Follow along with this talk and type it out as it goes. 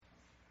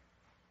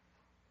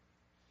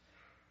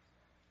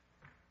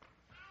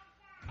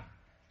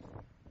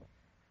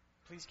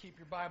Please keep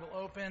your Bible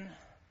open,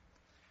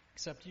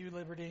 except you,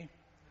 Liberty.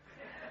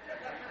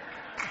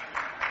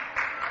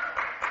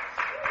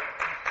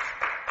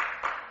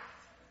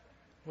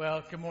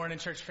 Well, good morning,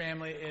 church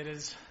family. It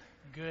is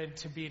good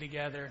to be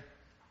together.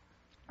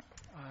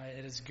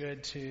 It is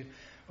good to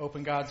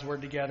open God's Word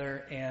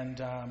together,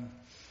 and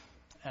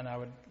I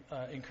would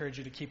encourage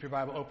you to keep your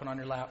Bible open on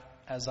your lap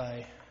as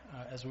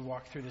we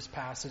walk through this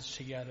passage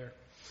together.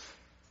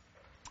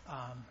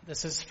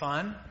 This is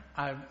fun.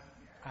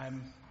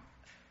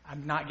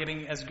 I'm not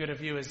getting as good a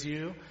view as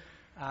you.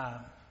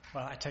 Well,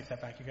 I take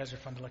that back. You guys are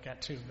fun to look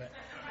at too, but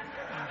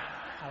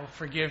I will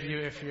forgive you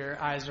if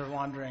your eyes are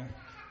wandering.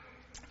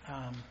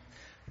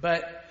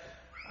 But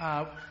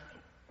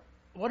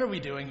what are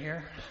we doing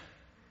here?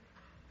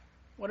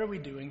 What are we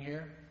doing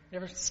here? You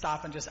ever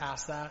stop and just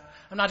ask that?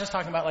 I'm not just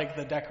talking about like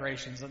the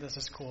decorations. This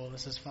is cool.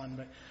 This is fun.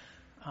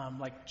 But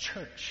like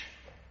church.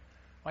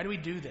 Why do we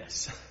do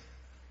this?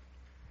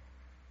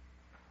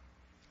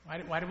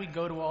 Why do we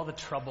go to all the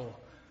trouble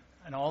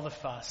and all the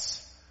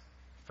fuss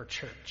for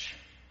church?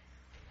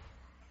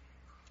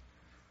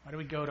 Why do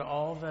we go to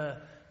all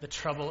the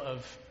trouble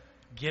of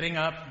getting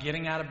up,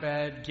 getting out of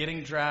bed,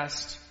 getting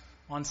dressed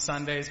on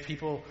Sundays?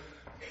 People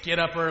get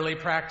up early,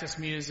 practice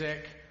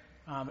music,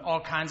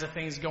 all kinds of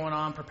things going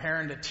on,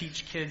 preparing to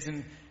teach kids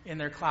in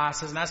their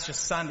classes, and that's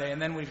just Sunday.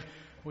 And then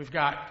we've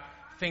got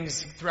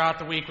things throughout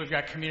the week. We've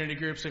got community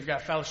groups, we've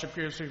got fellowship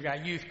groups, we've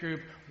got youth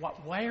group.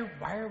 Why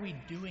are we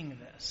doing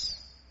this?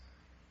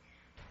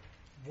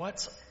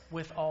 What's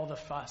with all the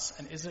fuss,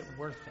 and is it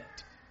worth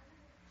it?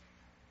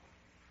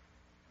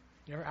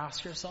 You ever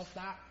ask yourself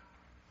that?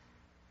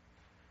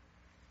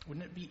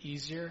 Wouldn't it be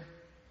easier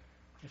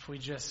if we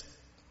just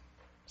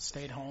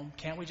stayed home?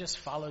 Can't we just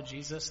follow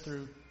Jesus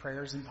through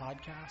prayers and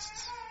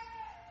podcasts?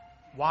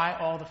 Why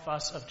all the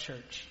fuss of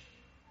church?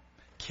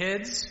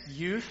 Kids,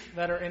 youth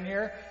that are in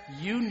here,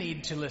 you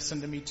need to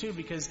listen to me too,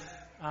 because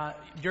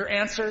your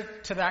answer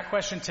to that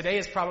question today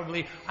is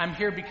probably, I'm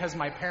here because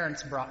my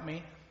parents brought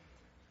me.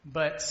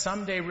 But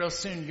someday, real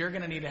soon, you're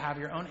going to need to have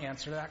your own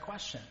answer to that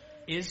question.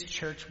 Is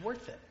church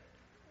worth it?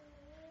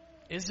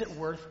 Is it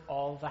worth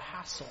all the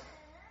hassle?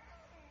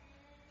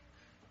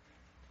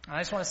 And I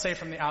just want to say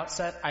from the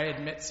outset, I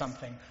admit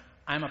something.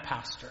 I'm a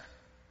pastor.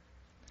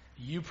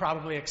 You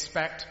probably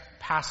expect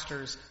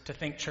pastors to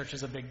think church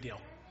is a big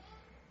deal.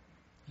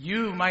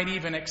 You might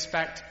even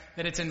expect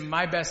that it's in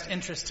my best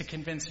interest to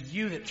convince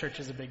you that church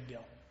is a big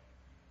deal.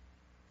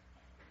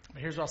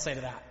 But here's what I'll say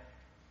to that.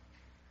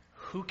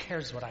 Who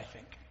cares what I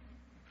think?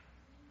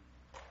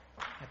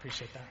 I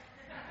appreciate that.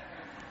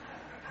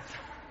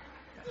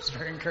 That was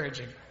very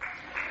encouraging.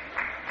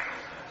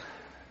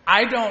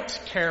 I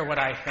don't care what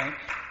I think.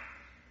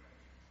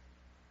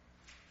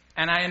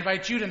 And I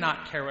invite you to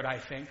not care what I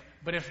think.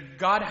 But if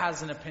God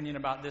has an opinion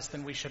about this,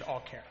 then we should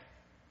all care.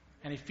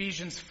 And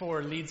Ephesians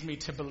 4 leads me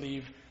to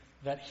believe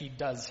that he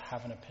does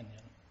have an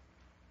opinion.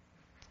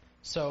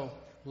 So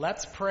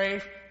let's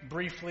pray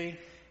briefly,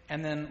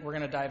 and then we're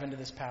going to dive into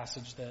this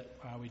passage that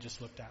we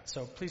just looked at.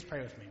 So please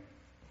pray with me.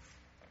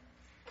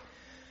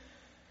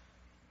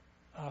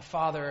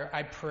 Father,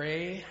 I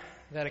pray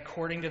that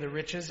according to the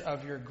riches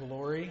of your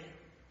glory,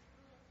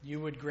 you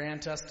would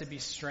grant us to be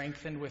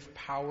strengthened with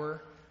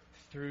power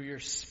through your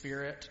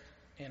Spirit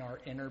in our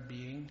inner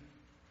being,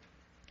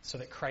 so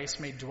that Christ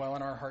may dwell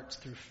in our hearts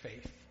through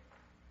faith.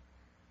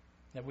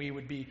 That we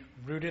would be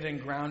rooted and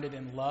grounded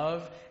in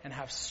love and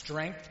have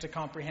strength to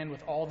comprehend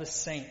with all the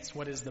saints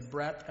what is the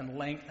breadth and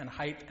length and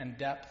height and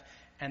depth,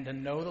 and to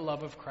know the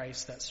love of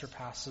Christ that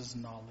surpasses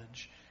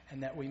knowledge,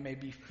 and that we may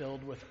be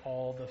filled with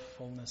all the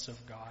fullness of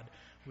God.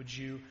 Would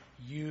you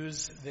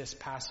use this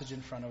passage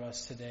in front of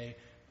us today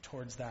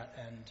towards that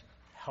end?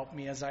 Help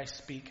me as I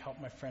speak.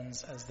 Help my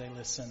friends as they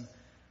listen.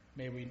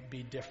 May we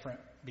be different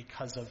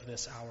because of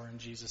this hour in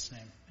Jesus'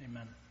 name.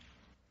 Amen.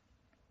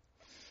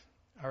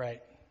 All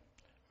right.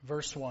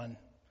 Verse 1.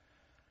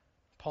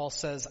 Paul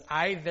says,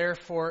 I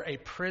therefore, a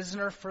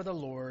prisoner for the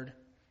Lord,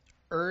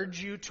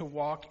 urge you to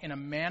walk in a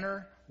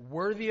manner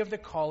worthy of the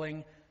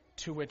calling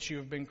to which you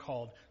have been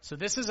called. So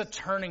this is a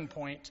turning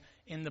point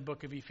in the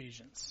book of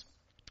Ephesians.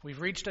 We've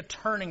reached a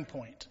turning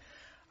point.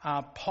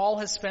 Paul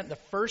has spent the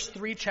first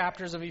 3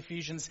 chapters of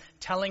Ephesians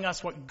telling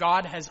us what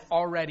God has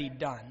already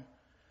done.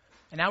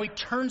 And now he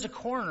turns a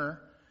corner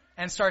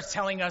and starts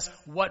telling us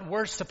what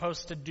we're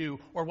supposed to do,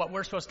 or what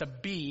we're supposed to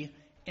be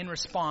in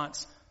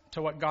response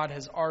to what God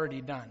has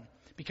already done.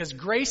 Because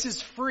grace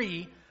is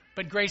free,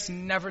 but grace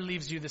never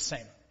leaves you the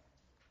same.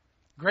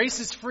 Grace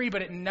is free,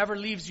 but it never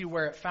leaves you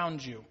where it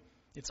found you.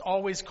 It's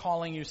always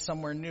calling you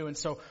somewhere new. And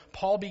so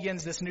Paul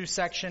begins this new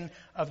section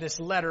of this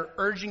letter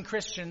urging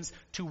Christians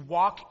to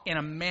walk in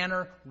a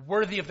manner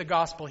worthy of the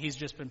gospel he's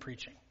just been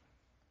preaching.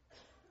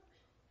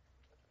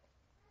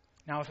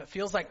 Now, if it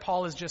feels like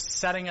Paul is just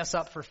setting us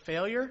up for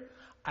failure,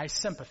 I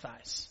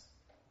sympathize.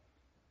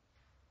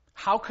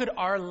 How could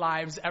our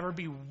lives ever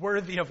be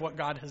worthy of what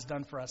God has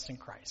done for us in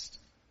Christ?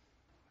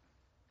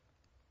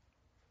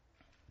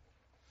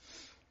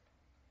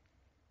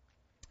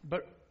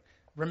 But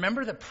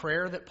remember the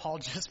prayer that Paul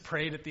just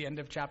prayed at the end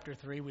of chapter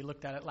 3? We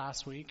looked at it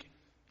last week.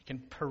 can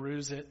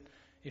peruse it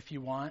if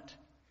you want.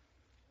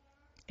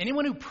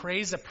 Anyone who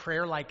prays a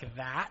prayer like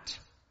that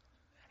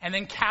and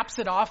then caps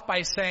it off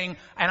by saying,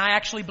 and I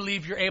actually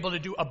believe you're able to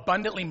do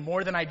abundantly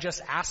more than I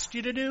just asked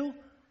you to do,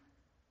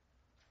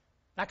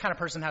 that kind of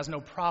person has no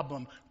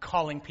problem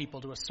calling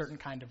people to a certain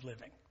kind of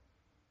living.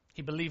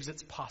 He believes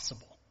it's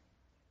possible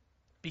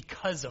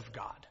because of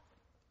God.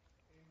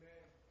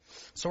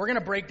 So we're going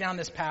to break down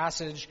this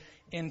passage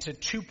into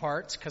two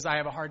parts because I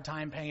have a hard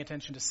time paying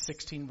attention to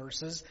 16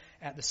 verses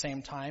at the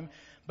same time.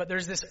 But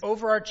there's this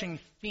overarching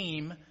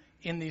theme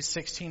in these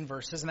 16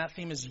 verses, and that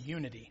theme is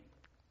unity.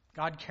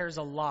 God cares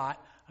a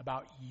lot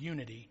about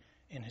unity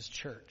in his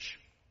church.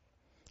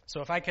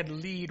 So if I could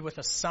lead with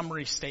a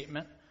summary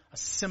statement, a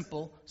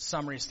simple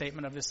summary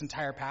statement of this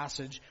entire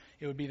passage,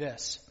 it would be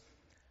this.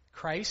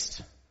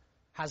 Christ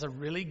has a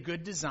really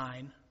good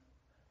design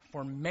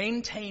for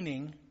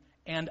maintaining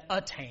and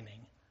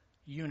attaining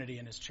unity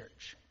in his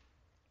church.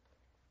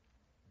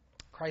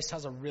 Christ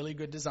has a really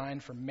good design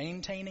for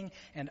maintaining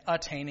and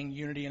attaining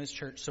unity in his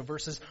church. So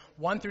verses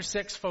 1 through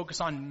 6 focus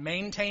on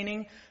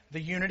maintaining the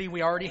unity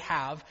we already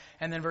have.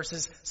 And then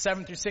verses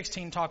 7 through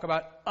 16 talk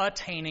about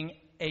attaining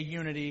a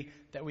unity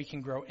that we can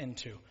grow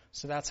into.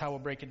 So that's how we'll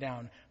break it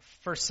down.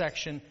 First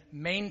section,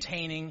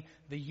 maintaining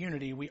the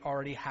unity we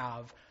already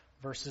have.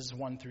 Verses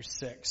 1 through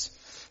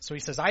 6. So he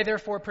says, I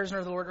therefore, prisoner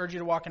of the Lord, urge you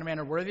to walk in a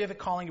manner worthy of the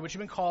calling to which you've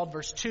been called.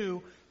 Verse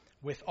 2,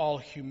 with all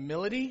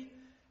humility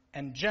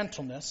and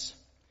gentleness,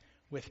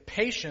 with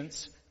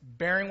patience,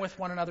 bearing with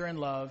one another in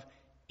love,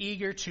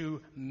 eager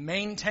to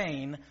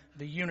maintain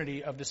the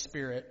unity of the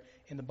Spirit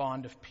in the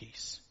bond of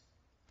peace.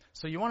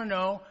 So you want to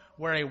know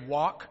where a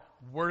walk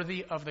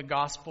worthy of the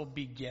gospel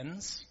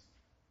begins?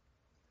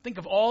 Think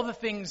of all the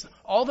things,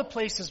 all the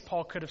places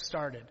Paul could have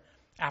started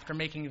after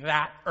making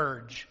that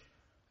urge,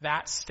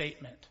 that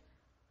statement.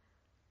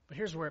 But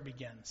here's where it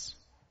begins.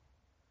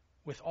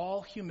 With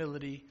all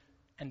humility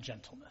and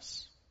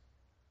gentleness.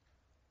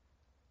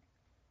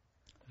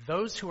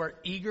 Those who are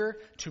eager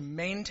to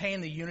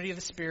maintain the unity of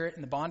the Spirit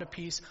and the bond of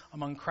peace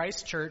among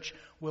Christ's church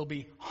will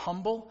be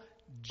humble,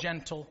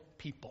 gentle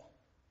people.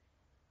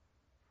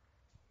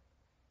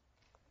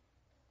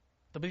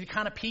 They'll be the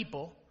kind of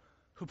people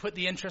who put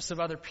the interests of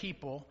other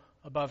people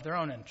above their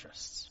own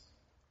interests.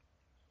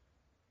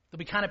 They'll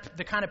be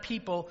the kind of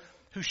people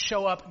who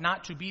show up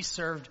not to be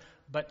served,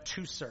 but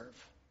to serve.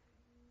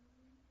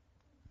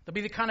 They'll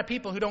be the kind of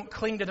people who don't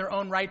cling to their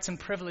own rights and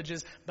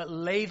privileges, but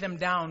lay them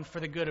down for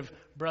the good of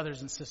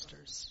brothers and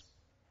sisters.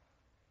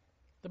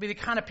 They'll be the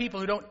kind of people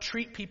who don't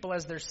treat people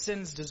as their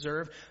sins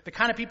deserve, the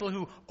kind of people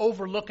who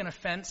overlook an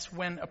offense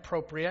when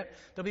appropriate.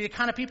 They'll be the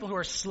kind of people who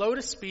are slow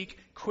to speak,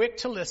 quick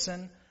to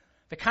listen,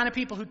 the kind of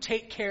people who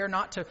take care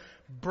not to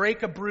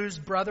break a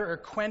bruised brother or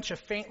quench a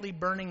faintly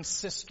burning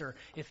sister.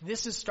 If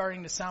this is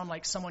starting to sound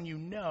like someone you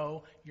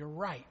know, you're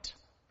right.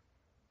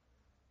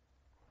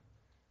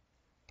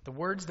 The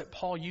words that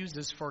Paul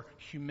uses for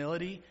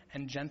humility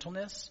and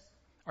gentleness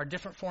are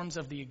different forms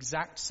of the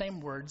exact same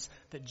words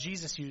that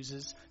Jesus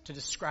uses to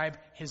describe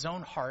his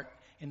own heart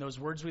in those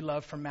words we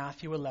love from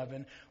Matthew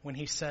 11 when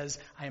he says,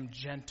 I am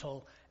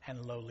gentle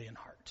and lowly in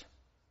heart.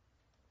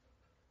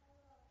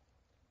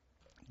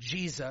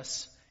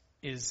 Jesus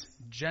is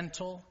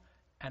gentle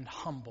and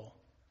humble,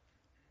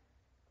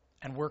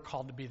 and we're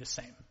called to be the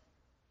same.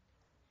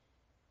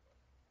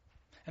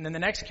 And then the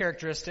next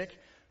characteristic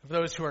of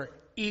those who are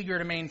eager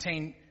to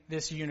maintain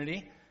this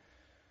unity,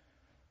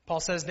 Paul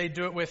says they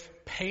do it with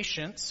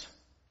patience,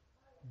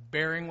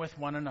 bearing with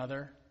one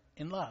another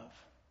in love.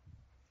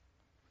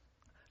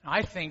 Now,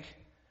 I think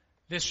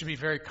this should be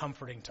very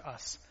comforting to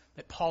us,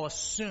 that Paul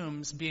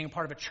assumes being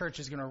part of a church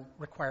is going to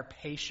require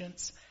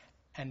patience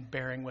and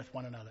bearing with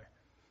one another.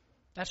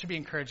 That should be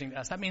encouraging to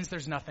us. That means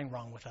there's nothing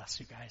wrong with us,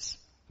 you guys.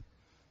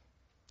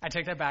 I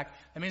take that back.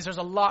 That means there's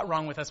a lot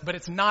wrong with us, but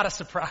it's not a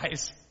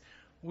surprise.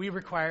 We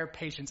require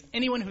patience.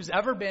 Anyone who's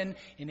ever been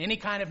in any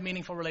kind of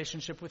meaningful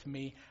relationship with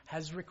me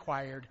has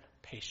required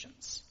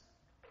patience.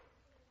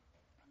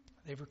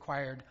 It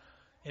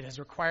has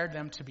required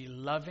them to be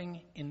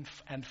loving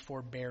and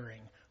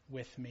forbearing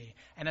with me.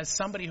 And as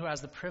somebody who has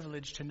the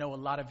privilege to know a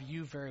lot of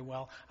you very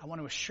well, I want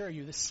to assure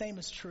you the same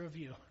is true of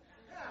you.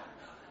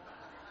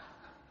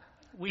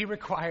 We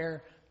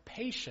require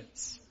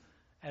patience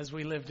as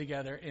we live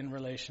together in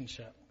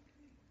relationship.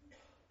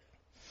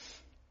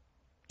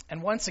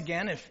 And once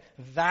again, if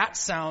that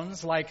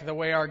sounds like the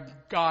way our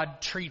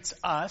God treats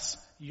us,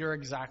 you're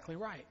exactly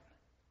right.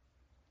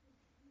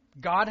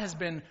 God has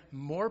been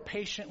more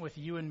patient with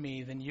you and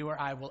me than you or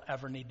I will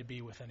ever need to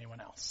be with anyone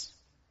else.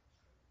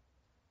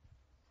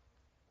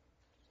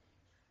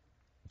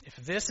 If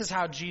this is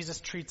how Jesus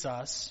treats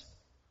us,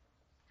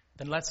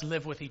 then let's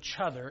live with each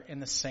other in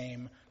the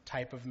same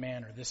type of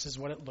manner. This is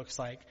what it looks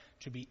like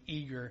to be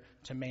eager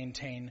to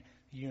maintain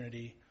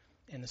unity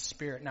in the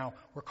Spirit. Now,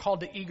 we're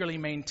called to eagerly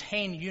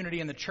maintain unity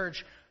in the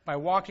church by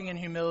walking in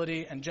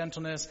humility and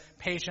gentleness,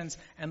 patience,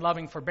 and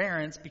loving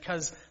forbearance,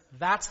 because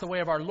that's the way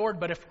of our Lord.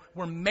 But if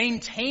we're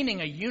maintaining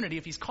a unity,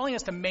 if he's calling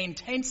us to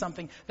maintain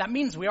something, that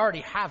means we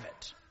already have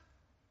it.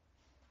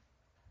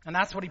 And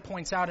that's what he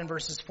points out in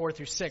verses 4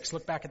 through 6.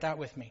 Look back at that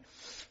with me.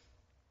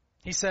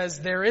 He says,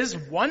 there is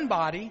one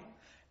body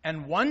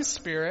and one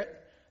Spirit,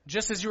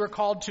 just as you are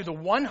called to the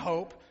one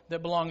hope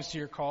that belongs to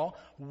your call,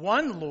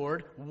 one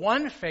Lord,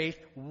 one faith,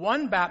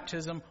 one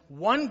baptism,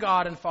 one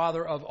God and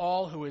Father of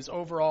all, who is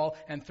over all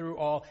and through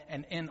all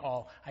and in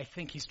all. I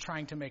think he's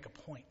trying to make a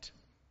point.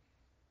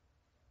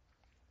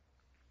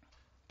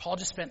 Paul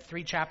just spent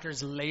 3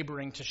 chapters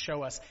laboring to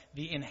show us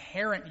the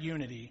inherent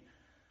unity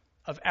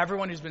of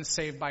everyone who's been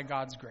saved by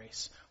God's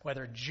grace,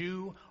 whether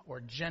Jew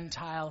or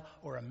Gentile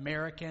or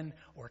American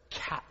or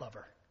cat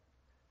lover.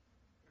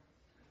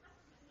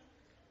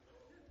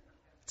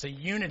 It's a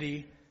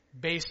unity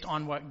based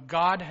on what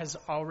God has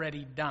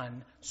already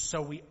done,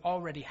 so we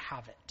already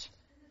have it.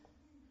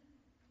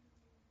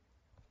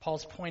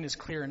 Paul's point is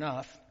clear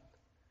enough.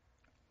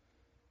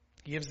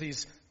 He gives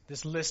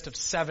this list of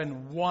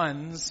 7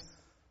 ones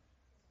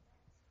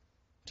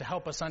to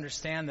help us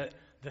understand that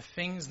the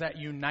things that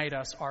unite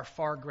us are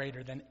far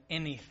greater than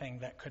anything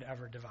that could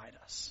ever divide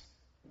us.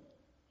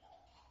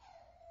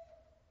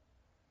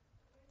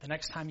 The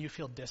next time you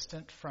feel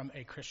distant from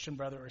a Christian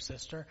brother or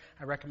sister,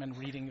 I recommend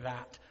reading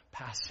that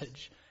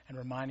passage and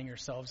reminding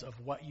yourselves of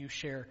what you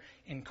share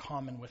in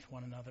common with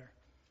one another.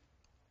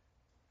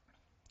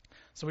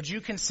 So would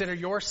you consider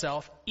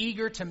yourself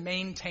eager to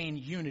maintain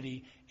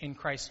unity in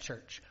Christ's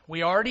church?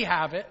 We already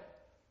have it.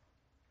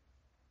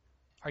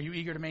 Are you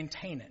eager to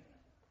maintain it?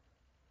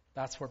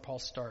 That's where Paul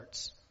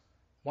starts.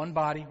 One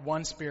body,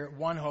 one Spirit,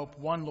 one hope,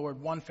 one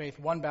Lord, one faith,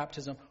 one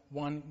baptism,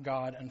 one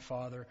God and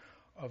Father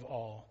of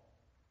all.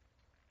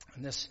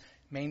 And this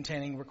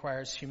maintaining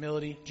requires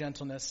humility,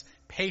 gentleness,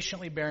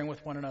 patiently bearing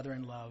with one another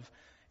in love,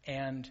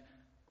 and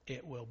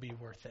it will be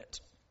worth it.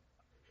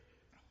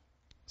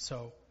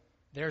 So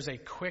there's a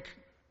quick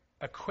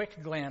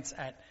glance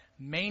at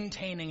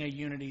maintaining a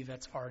unity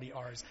that's already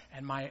ours.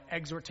 And my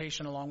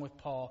exhortation along with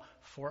Paul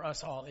for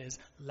us all is,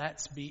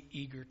 let's be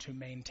eager to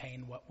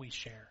maintain what we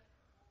share.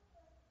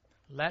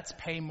 Let's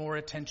pay more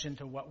attention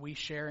to what we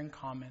share in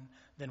common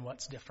than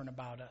what's different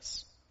about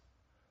us.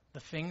 The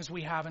things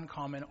we have in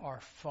common are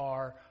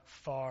far,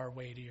 far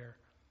weightier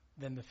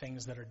than the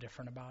things that are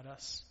different about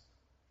us.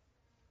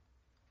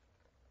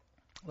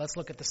 Let's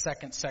look at the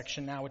second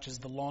section now, which is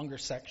the longer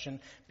section,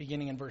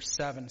 beginning in verse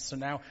 7. So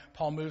now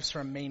Paul moves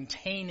from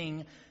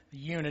maintaining the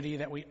unity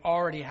that we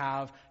already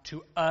have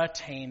to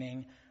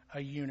attaining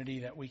a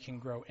unity that we can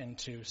grow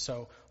into.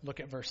 So look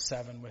at verse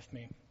 7 with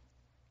me.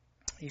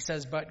 He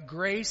says, but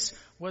grace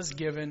was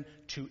given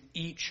to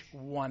each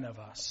one of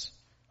us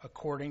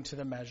according to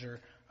the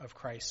measure of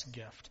Christ's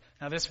gift.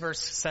 Now this verse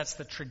sets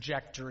the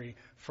trajectory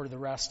for the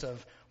rest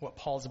of what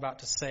Paul's about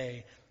to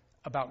say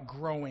about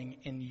growing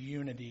in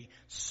unity.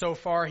 So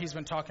far, he's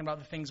been talking about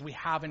the things we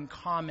have in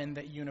common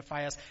that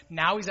unify us.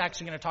 Now he's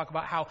actually going to talk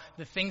about how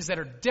the things that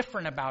are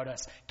different about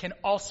us can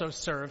also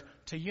serve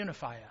to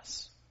unify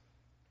us.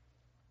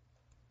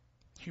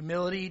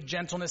 Humility,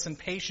 gentleness, and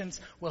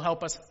patience will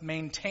help us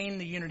maintain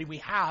the unity we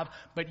have,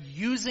 but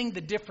using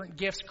the different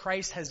gifts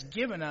Christ has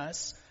given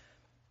us,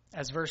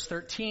 as verse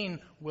 13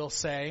 will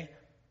say,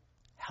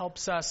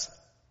 helps us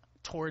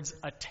towards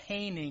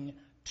attaining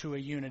to a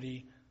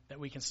unity that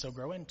we can still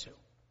grow into.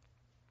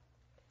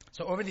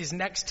 So over these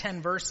next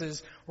 10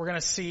 verses, we're going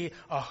to see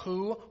a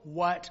who,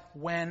 what,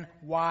 when,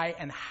 why,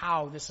 and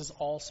how this is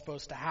all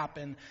supposed to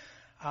happen.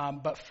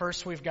 But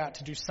first we've got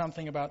to do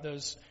something about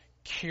those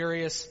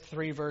curious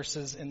 3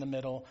 verses in the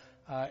middle,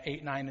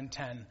 8, 9, and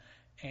 10.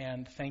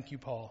 And thank you,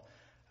 Paul.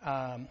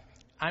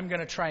 I'm going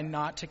to try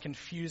not to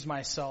confuse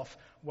myself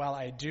while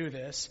I do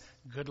this.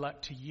 Good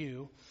luck to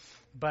you.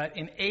 But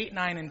in 8,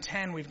 9, and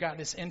 10, we've got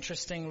this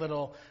interesting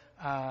little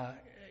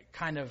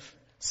kind of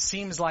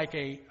seems like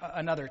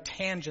another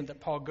tangent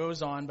that Paul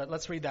goes on, but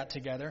let's read that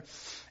together.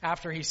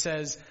 After he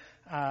says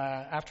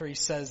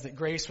that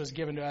grace was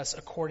given to us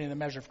according to the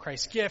measure of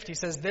Christ's gift, he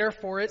says,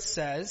 therefore it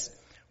says,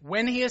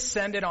 when he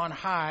ascended on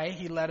high,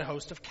 he led a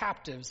host of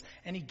captives,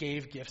 and he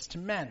gave gifts to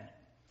men.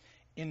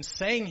 In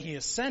saying he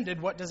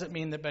ascended, what does it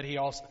mean that he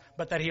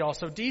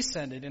also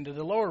descended into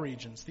the lower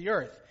regions, the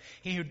earth?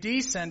 He who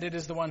descended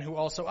is the one who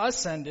also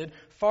ascended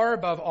far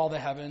above all the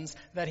heavens,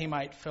 that he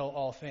might fill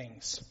all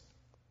things.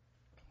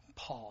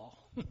 Paul.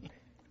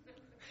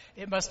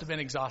 It must have been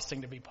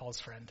exhausting to be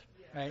Paul's friend,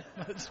 right?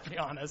 Let's be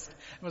honest.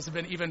 It must have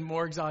been even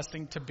more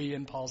exhausting to be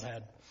in Paul's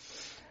head.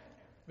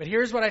 But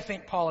here's what I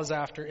think Paul is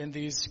after in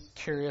these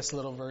curious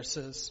little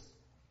verses.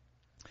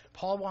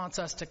 Paul wants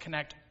us to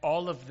connect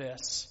all of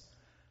this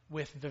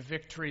with the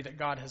victory that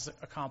God has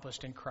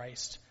accomplished in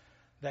Christ,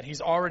 that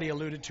he's already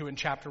alluded to in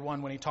chapter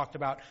 1 when he talked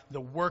about the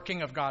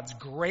working of God's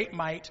great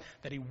might,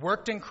 that he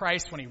worked in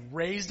Christ when he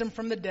raised him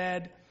from the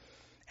dead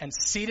and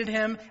seated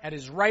him at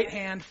his right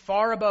hand,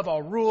 far above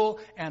all rule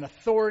and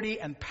authority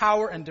and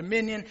power and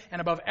dominion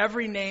and above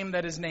every name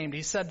that is named.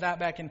 He said that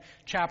back in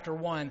chapter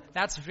 1.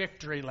 That's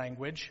victory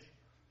language.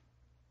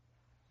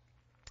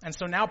 And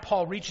so now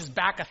Paul reaches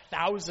back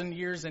 1,000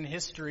 years in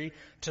history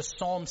to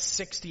Psalm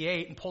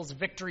 68 and pulls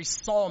Victory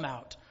Psalm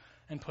out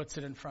and puts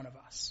it in front of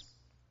us.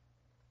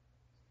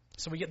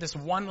 So we get this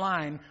one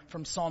line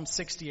from Psalm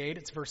 68.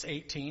 It's verse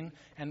 18,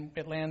 and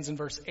it lands in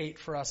verse 8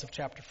 for us of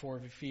chapter 4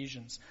 of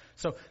Ephesians.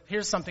 So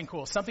here's something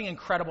cool. Something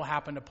incredible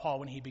happened to Paul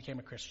when he became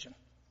a Christian.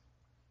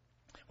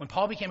 When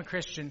Paul became a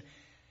Christian,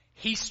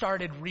 he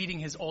started reading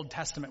his Old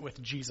Testament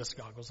with Jesus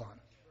goggles on.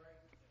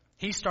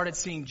 He started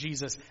seeing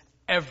Jesus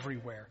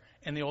everywhere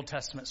in the Old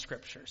Testament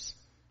scriptures,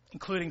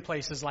 including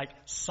places like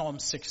Psalm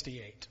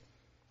 68.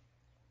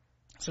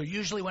 So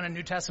usually when a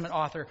New Testament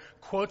author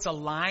quotes a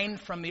line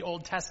from the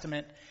Old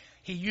Testament,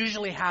 he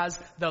usually has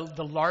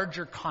the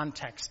larger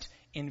context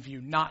in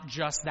view, not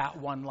just that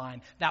one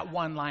line. That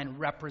one line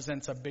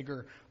represents a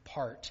bigger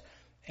part.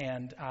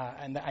 And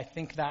I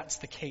think that's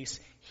the case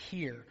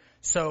here.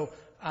 So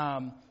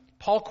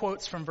Paul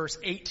quotes from verse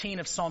 18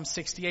 of Psalm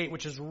 68,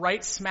 which is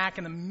right smack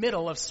in the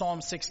middle of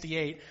Psalm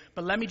 68.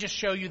 But let me just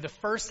show you the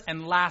first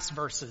and last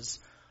verses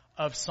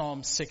of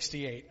Psalm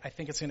 68. I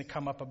think it's going to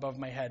come up above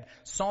my head.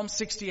 Psalm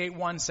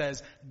 68:1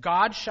 says,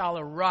 God shall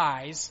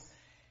arise,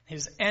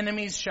 his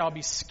enemies shall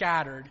be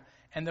scattered,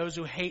 and those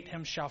who hate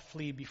him shall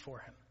flee before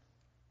him.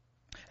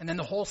 And then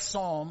the whole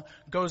psalm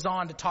goes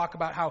on to talk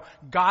about how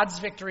God's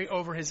victory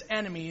over his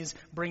enemies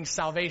brings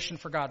salvation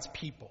for God's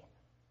people.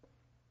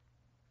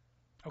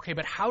 Okay,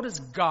 but how does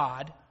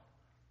God,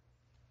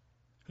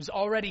 who's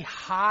already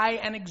high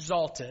and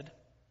exalted,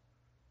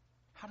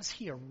 how does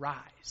he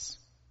arise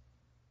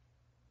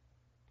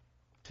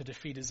to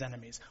defeat his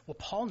enemies? Well,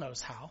 Paul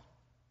knows how.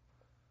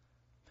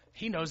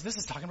 He knows this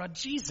is talking about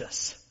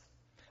Jesus.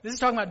 This is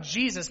talking about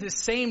Jesus, this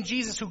same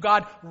Jesus who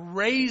God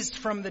raised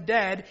from the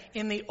dead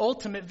in the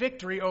ultimate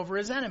victory over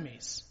his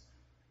enemies.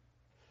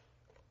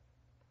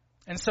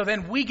 And so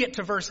then we get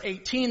to verse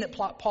 18 that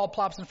Paul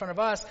plops in front of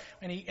us,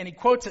 and he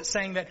quotes it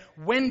saying that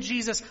when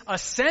Jesus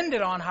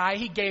ascended on high,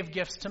 he gave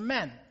gifts to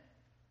men.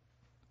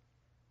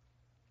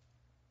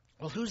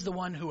 Well, who's the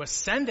one who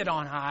ascended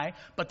on high,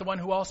 but the one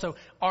who also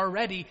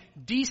already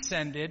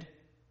descended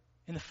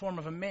in the form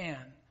of a man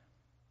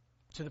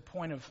to the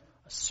point of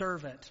a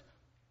servant,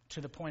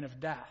 to the point of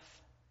death?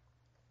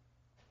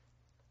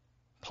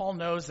 Paul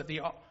knows that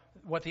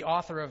what the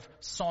author of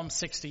Psalm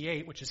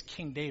 68, which is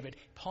King David,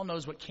 Paul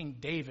knows what King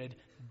David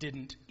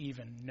didn't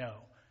even know.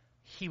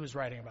 He was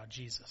writing about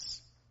Jesus.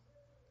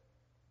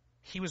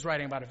 He was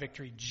writing about a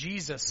victory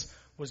Jesus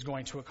was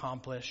going to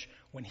accomplish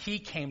when he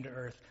came to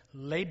earth,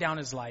 laid down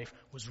his life,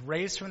 was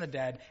raised from the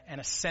dead, and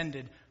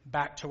ascended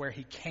back to where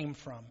he came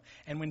from.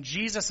 And when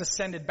Jesus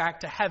ascended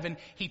back to heaven,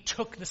 he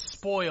took the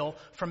spoil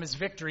from his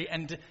victory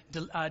and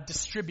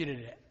distributed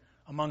it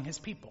among his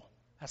people.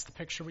 That's the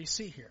picture we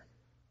see here.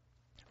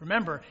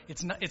 Remember,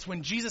 it's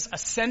when Jesus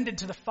ascended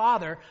to the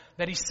Father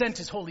that he sent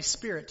his Holy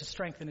Spirit to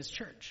strengthen his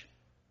church.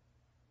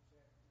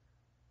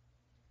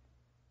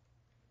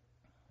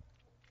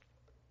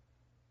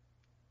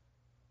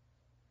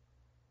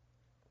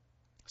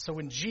 So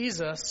when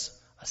Jesus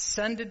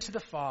ascended to the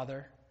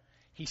Father,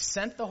 he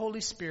sent the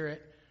Holy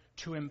Spirit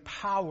to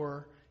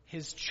empower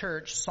his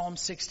church. Psalm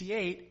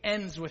 68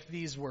 ends with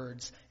these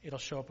words. It'll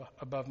show up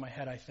above my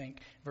head, I think.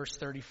 Verse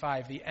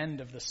 35, the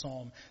end of the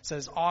psalm,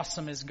 says,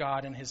 awesome is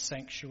God in his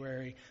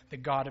sanctuary, the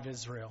God of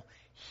Israel.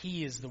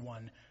 He is the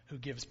one who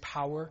gives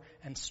power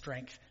and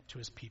strength to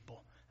his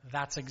people.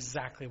 That's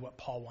exactly what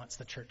Paul wants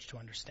the church to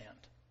understand.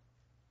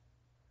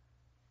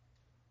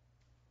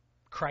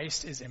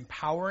 Christ is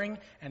empowering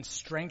and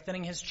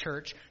strengthening his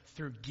church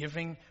through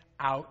giving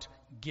out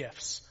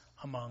gifts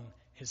among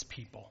his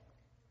people.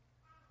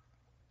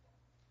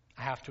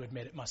 I have to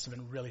admit, it must have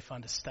been really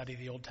fun to study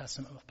the Old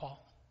Testament with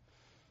Paul.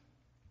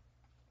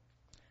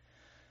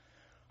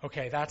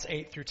 Okay, that's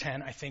 8 through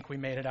 10. I think we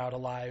made it out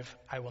alive.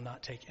 I will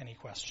not take any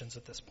questions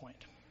at this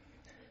point.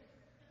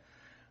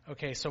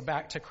 Okay, so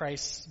back to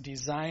Christ's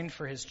design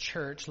for his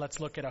church. Let's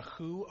look at a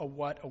who, a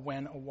what, a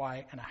when, a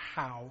why, and a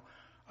how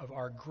of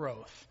our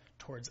growth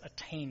towards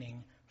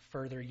attaining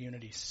further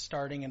unity.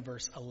 Starting in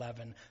verse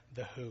 11,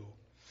 the who.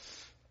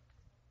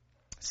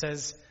 It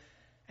says,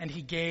 and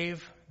he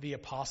gave the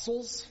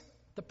apostles,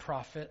 the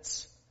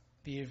prophets,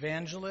 the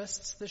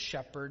evangelists, the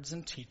shepherds,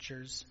 and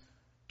teachers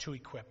to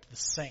equip the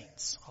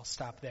saints. I'll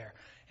stop there.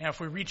 And if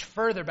we reach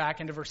further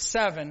back into verse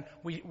 7,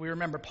 we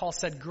remember Paul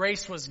said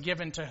grace was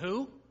given to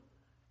who?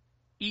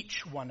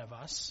 Each one of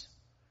us,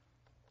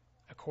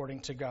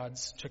 according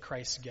to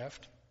Christ's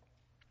gift.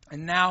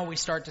 And now we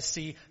start to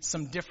see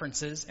some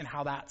differences in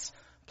how that's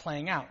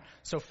playing out.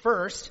 So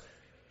first,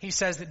 he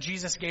says that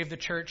Jesus gave the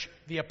church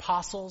the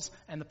apostles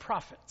and the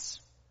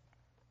prophets.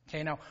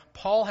 Okay, now,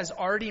 Paul has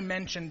already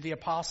mentioned the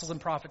apostles and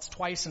prophets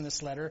twice in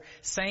this letter,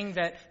 saying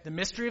that the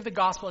mystery of the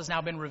gospel has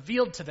now been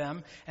revealed to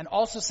them, and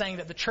also saying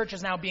that the church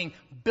is now being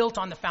built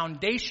on the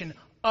foundation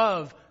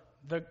of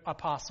the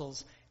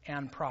apostles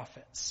and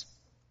prophets.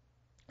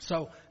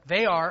 So,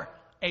 they are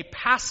a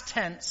past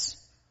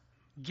tense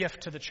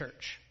gift to the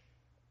church.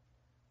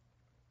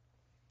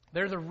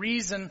 They're the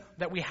reason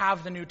that we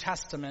have the New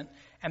Testament,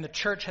 and the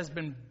church has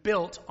been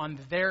built on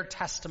their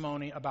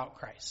testimony about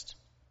Christ.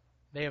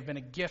 They have been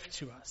a gift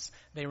to us.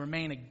 They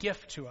remain a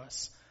gift to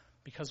us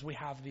because we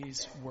have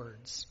these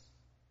words.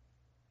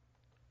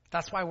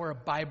 That's why we're a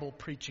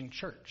Bible-preaching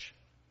church.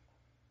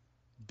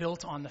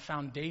 built on the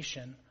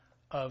foundation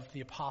of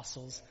the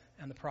apostles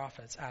and the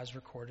prophets as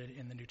recorded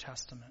in the New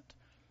Testament.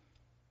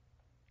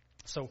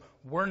 So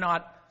we're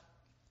not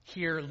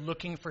here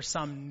looking for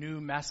some new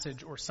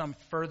message or some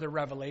further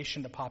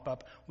revelation to pop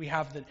up. We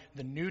have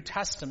the New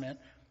Testament,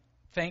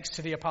 thanks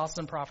to the apostles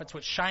and prophets,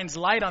 which shines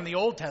light on the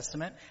Old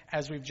Testament,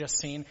 as we've just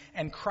seen,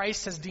 and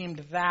Christ has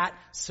deemed that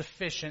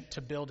sufficient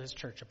to build his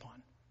church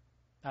upon.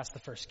 That's the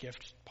first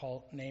gift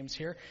Paul names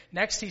here.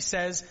 Next he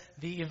says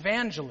the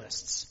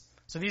evangelists.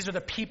 So these are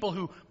the people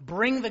who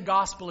bring the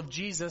gospel of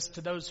Jesus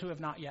to those who have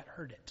not yet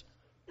heard it.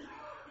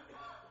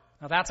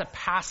 Now that's a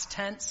past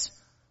tense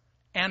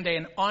and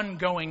an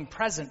ongoing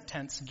present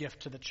tense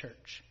gift to the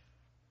church.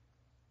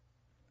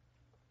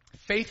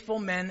 Faithful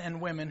men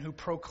and women who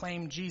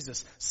proclaim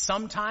Jesus,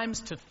 sometimes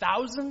to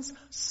thousands,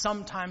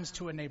 sometimes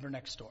to a neighbor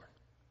next door.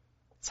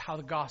 It's how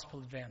the gospel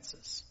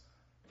advances,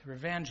 through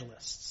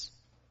evangelists.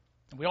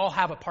 And we all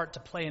have a part to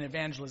play in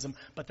evangelism,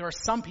 but there are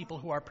some people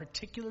who are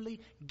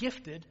particularly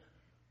gifted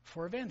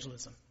for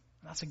evangelism.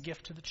 And that's a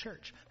gift to the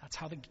church.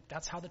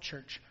 That's how the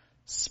church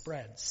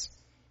spreads.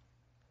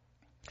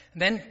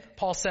 And then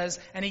Paul says,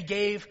 and he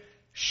gave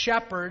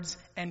shepherds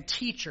and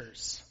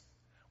teachers,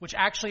 which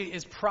actually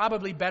is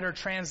probably better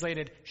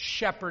translated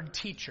shepherd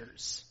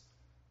teachers.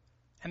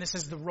 And this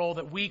is the role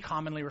that we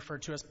commonly refer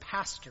to as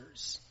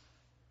pastors.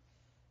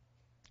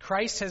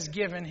 Christ has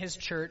given his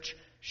church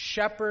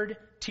shepherd,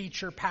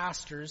 teacher,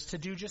 pastors to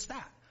do just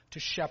that. To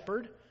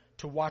shepherd,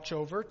 to watch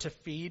over, to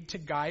feed, to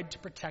guide, to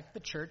protect the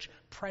church,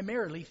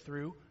 primarily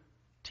through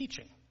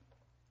teaching.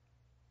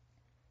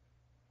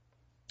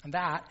 And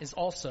that is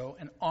also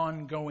an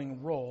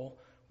ongoing role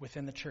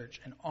within the church,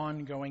 an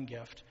ongoing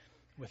gift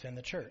within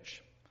the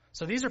church.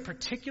 So these are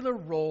particular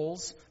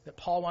roles that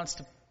Paul wants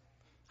to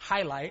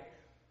highlight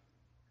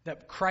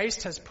that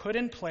Christ has put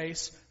in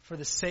place for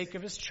the sake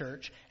of his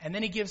church, and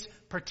then he gives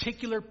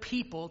particular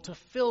people to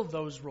fill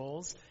those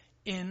roles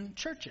in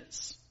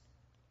churches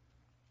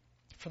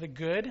for the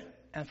good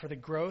and for the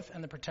growth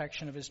and the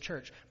protection of his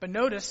church. But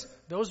notice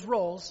those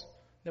roles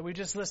that we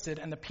just listed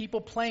and the people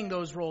playing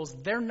those roles,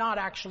 they're not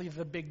actually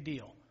the big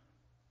deal.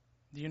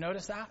 Do you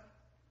notice that?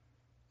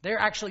 They're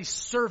actually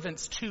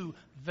servants to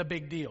the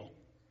big deal.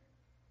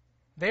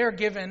 They are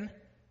given,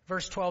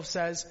 verse 12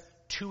 says,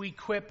 to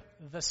equip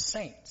the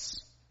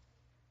saints.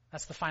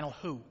 That's the final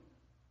who.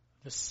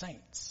 The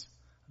saints.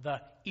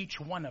 The each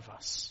one of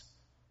us.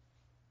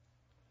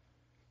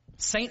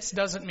 Saints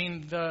doesn't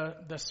mean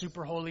the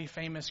super holy,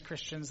 famous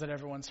Christians that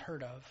everyone's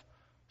heard of.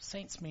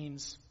 Saints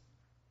means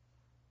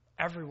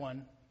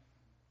everyone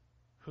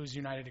who's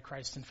united to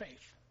Christ in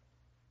faith.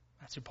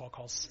 That's who Paul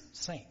calls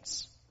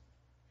saints.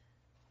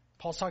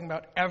 Paul's talking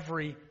about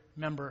every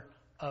member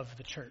of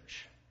the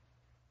church.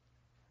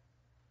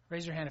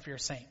 Raise your hand if you're a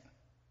saint.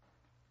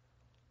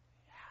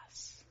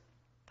 Yes,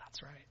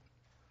 that's right.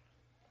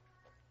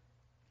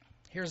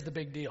 Here's the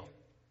big deal.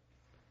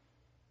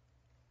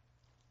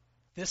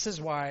 This is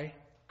why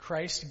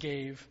Christ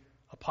gave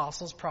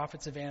apostles,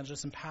 prophets,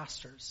 evangelists, and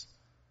pastors.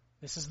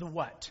 This is the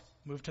what.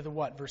 Move to the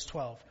what, verse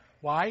 12.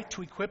 Why?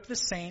 To equip the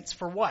saints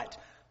for what?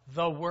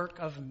 The work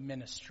of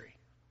ministry.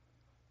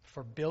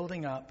 For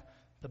building up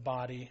the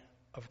body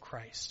of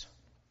Christ.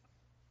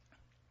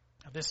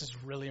 Now, this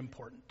is really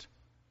important.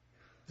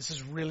 This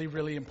is really,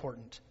 really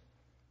important.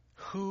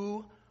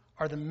 Who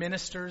are the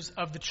ministers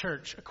of the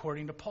church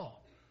according to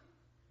Paul?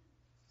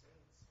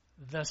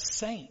 The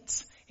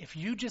saints. If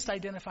you just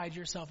identified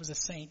yourself as a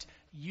saint,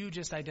 you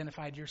just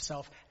identified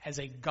yourself as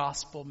a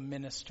gospel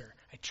minister.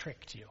 I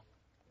tricked you.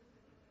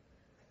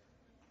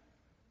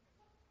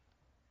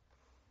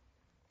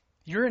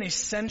 You're an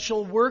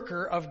essential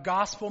worker of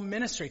gospel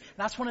ministry.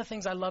 That's one of the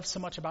things I love so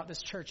much about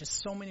this church, is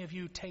so many of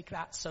you take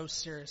that so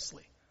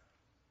seriously.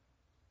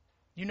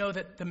 You know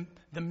that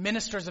the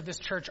ministers of this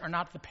church are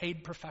not the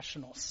paid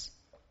professionals.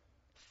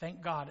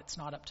 Thank God it's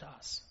not up to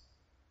us.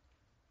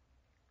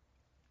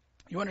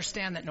 You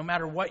understand that no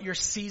matter what your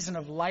season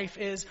of life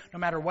is, no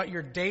matter what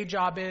your day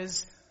job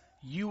is,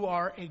 you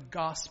are a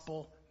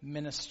gospel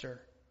minister,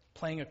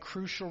 playing a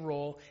crucial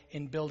role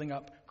in building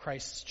up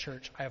Christ's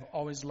church. I have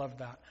always loved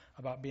that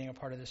about being a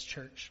part of this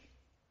church.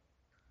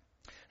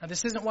 Now,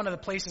 this isn't one of the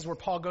places where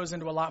Paul goes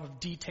into a lot of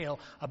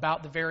detail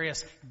about the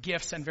various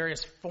gifts and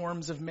various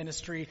forms of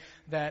ministry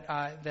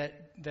that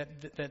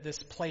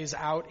this plays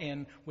out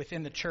in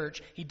within the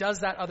church. He does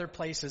that other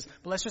places,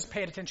 but let's just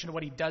pay attention to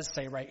what he does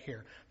say right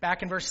here.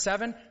 Back in verse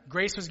 7,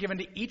 grace was given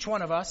to each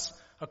one of us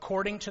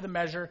according to the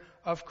measure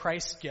of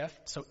Christ's gift.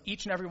 So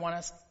each and every one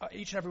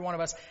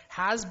of us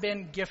has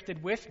been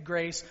gifted with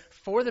grace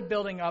for the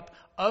building up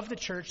of the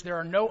church. There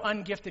are no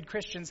ungifted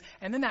Christians.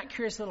 And then that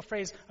curious little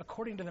phrase,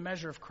 according to the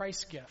measure of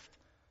Christ's gift.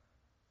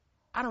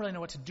 I don't really know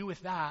what to do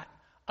with that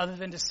other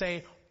than to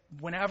say,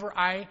 whenever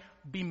I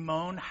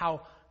bemoan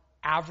how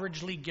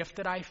averagely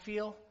gifted I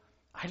feel,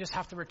 I just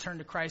have to return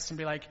to Christ and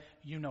be like,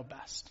 you know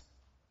best.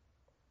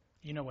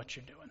 You know what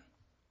you're doing.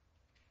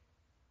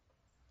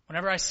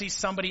 Whenever I see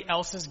somebody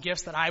else's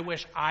gifts that I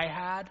wish I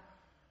had,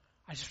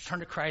 I just turn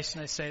to Christ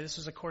and I say, this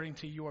is according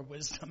to your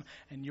wisdom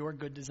and your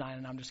good design,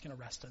 and I'm just going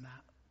to rest in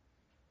that.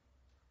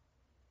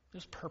 It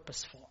was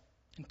purposeful,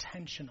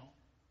 intentional.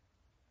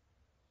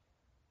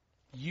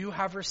 You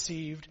have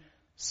received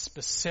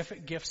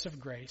specific gifts of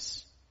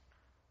grace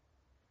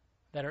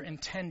that are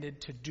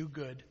intended to do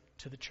good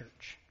to the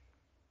church,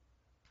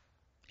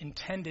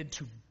 intended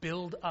to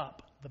build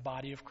up the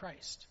body of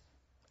Christ.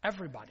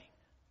 Everybody,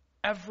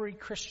 every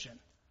Christian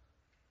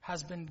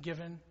has been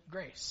given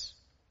grace.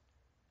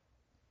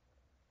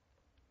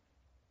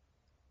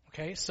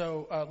 Okay,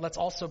 so let's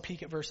also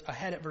peek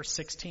ahead at verse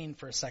 16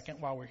 for a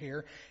second while we're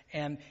here.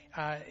 And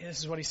this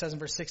is what he says in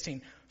verse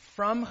 16.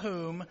 From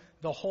whom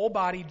the whole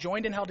body,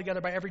 joined and held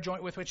together by every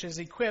joint with which it is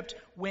equipped,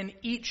 when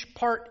each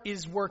part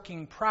is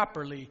working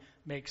properly,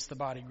 makes the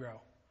body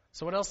grow.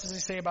 So what else does he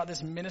say about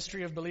this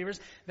ministry of believers?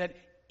 That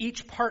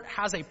each part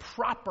has a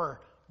proper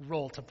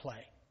role to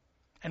play.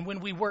 And when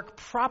we work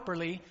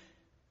properly,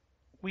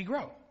 we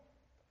grow.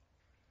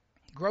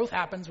 Growth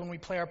happens when we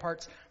play our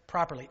parts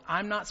properly.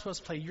 I'm not supposed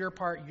to play your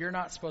part. You're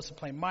not supposed to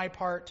play my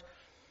part.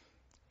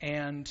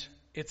 And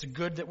it's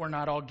good that we're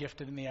not all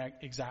gifted in the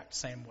exact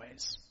same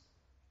ways.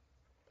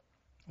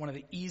 One of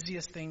the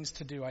easiest things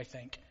to do, I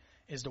think,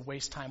 is to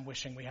waste time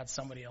wishing we had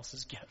somebody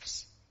else's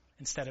gifts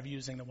instead of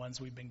using the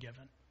ones we've been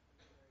given.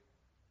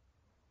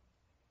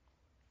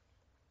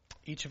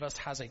 Each of us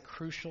has a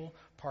crucial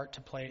part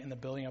to play in the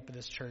building up of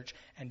this church.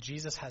 And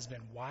Jesus has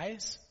been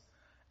wise,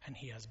 and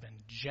he has been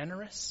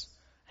generous,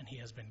 and he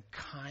has been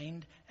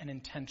kind and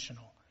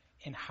intentional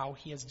in how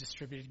he has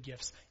distributed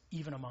gifts,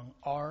 even among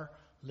our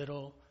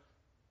little,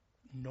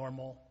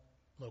 normal,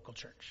 local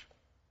church.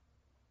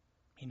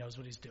 He knows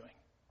what he's doing.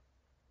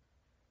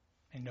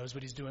 He knows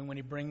what he's doing when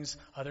he brings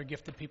other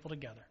gifted people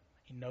together.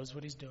 He knows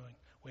what he's doing.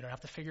 We don't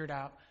have to figure it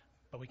out,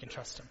 but we can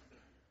trust him.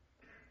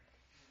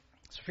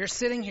 So if you're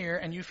sitting here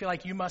and you feel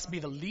like you must be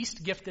the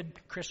least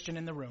gifted Christian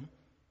in the room,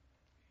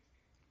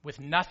 with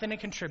nothing to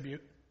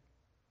contribute,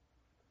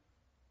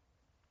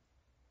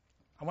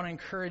 I want to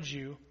encourage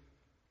you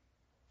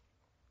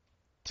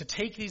to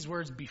take these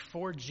words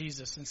before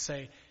Jesus and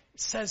say, it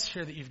says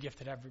here that you've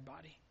gifted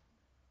everybody.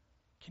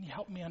 Can you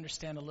help me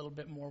understand a little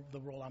bit more of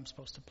the role I'm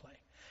supposed to play?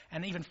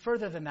 And even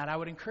further than that, I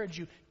would encourage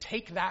you,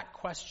 take that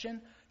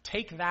question,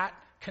 take that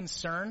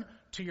concern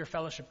to your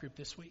fellowship group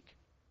this week.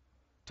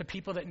 To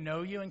people that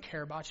know you and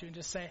care about you, and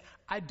just say,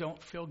 I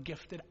don't feel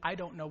gifted. I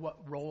don't know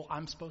what role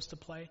I'm supposed to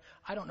play.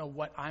 I don't know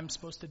what I'm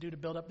supposed to do to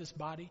build up this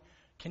body.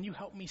 Can you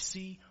help me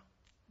see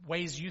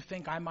ways you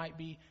think I might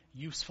be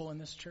useful in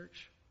this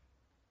church?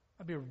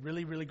 That'd be a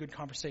really, really good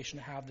conversation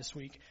to have this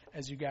week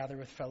as you gather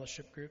with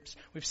fellowship groups.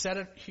 We've said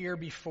it here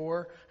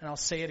before, and I'll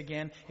say it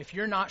again. If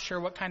you're not sure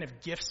what kind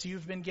of gifts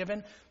you've been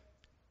given,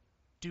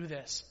 do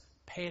this.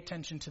 Pay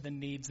attention to the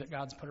needs that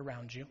God's put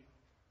around you,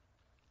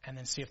 and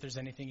then see if there's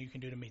anything you can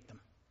do to meet them.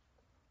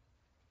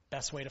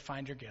 Best way to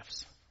find your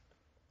gifts.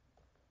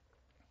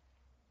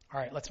 All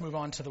right, let's move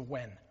on to the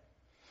when.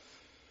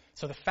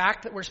 So the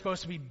fact that we're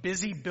supposed to be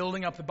busy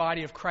building up the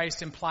body of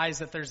Christ implies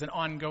that there's an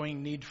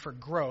ongoing need for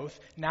growth.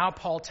 Now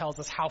Paul tells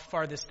us how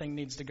far this thing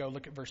needs to go.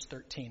 Look at verse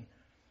 13.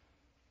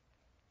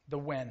 The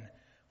when.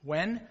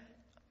 When?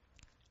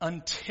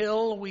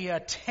 Until we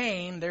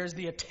attain, there's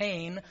the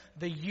attain,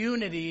 the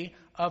unity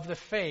of the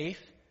faith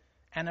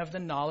and of the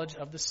knowledge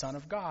of the Son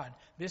of God.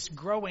 This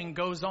growing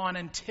goes on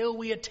until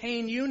we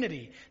attain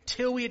unity,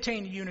 till we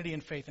attain unity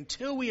in faith,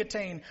 until we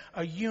attain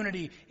a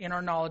unity in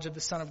our knowledge of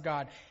the Son of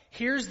God.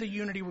 Here's the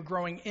unity we're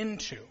growing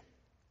into.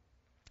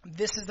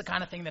 This is the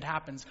kind of thing that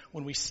happens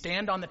when we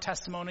stand on the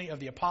testimony of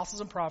the apostles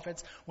and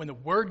prophets, when the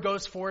word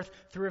goes forth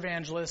through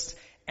evangelists,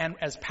 and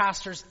as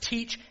pastors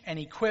teach and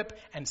equip,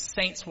 and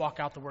saints walk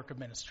out the work of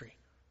ministry.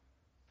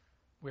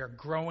 We are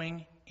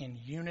growing in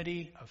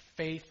unity of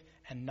faith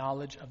and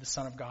knowledge of the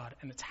Son of God,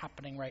 and it's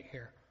happening right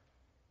here.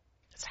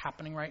 It's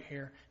happening right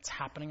here. It's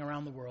happening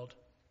around the world.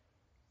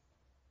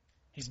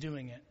 He's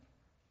doing it.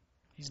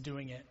 He's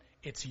doing it.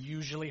 It's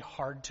usually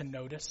hard to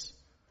notice,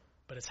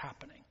 but it's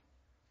happening.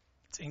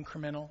 It's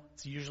incremental.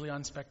 It's usually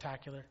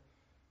unspectacular.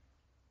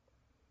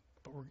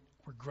 But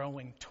we're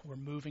growing. We're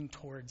moving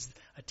towards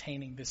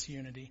attaining this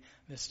unity,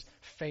 this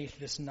faith,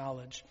 this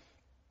knowledge.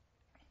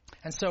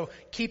 And so,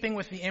 keeping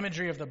with the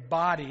imagery of the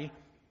body,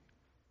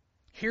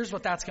 here's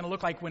what that's going to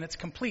look like when it's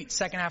complete.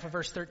 Second half of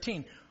verse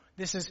 13.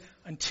 This is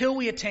until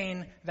we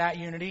attain that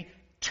unity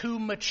to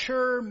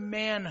mature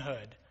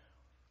manhood,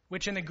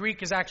 which in the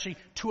Greek is actually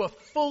to a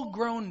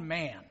full-grown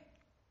man.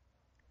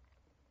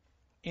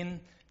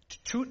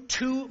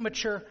 To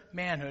mature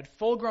manhood,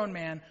 full-grown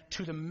man,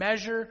 to the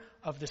measure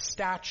of the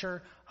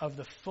stature of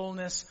the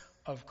fullness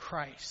of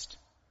Christ.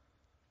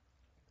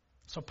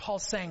 So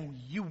Paul's saying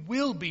you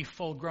will be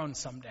full-grown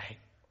someday.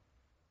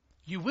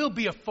 You will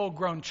be a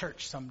full-grown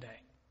church someday.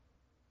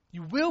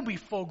 You will be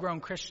full-grown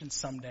Christians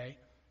someday,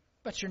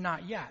 but you're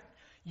not yet.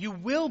 You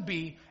will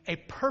be a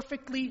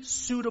perfectly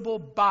suitable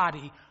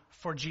body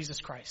for Jesus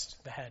Christ,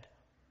 the head.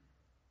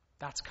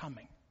 That's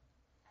coming.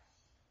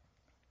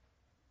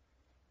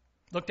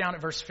 Look down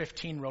at verse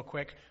 15 real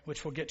quick,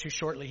 which we'll get to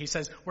shortly. He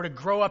says, we're to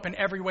grow up in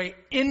every way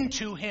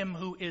into him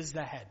who is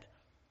the head.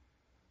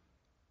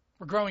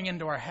 We're growing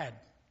into our head.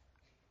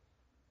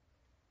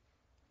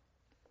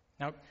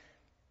 Now,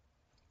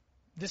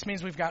 This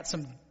means we've got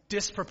some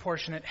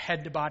disproportionate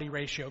head-to-body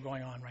ratio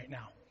going on right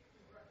now.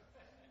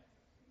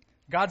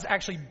 God's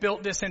actually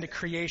built this into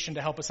creation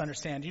to help us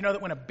understand. You know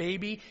that when a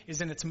baby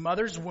is in its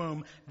mother's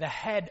womb, the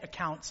head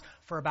accounts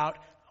for about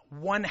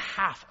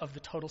 1/2 of the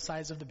total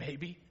size of the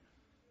baby.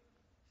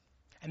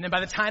 And then by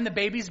the time the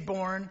baby's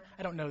born,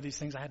 I don't know these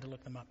things, I had to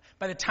look them up.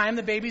 By the time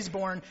the baby's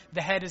born,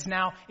 the head is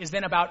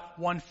then about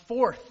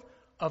 1/4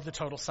 of the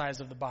total size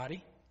of the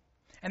body.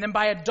 And then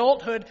by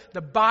adulthood,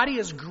 the body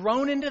is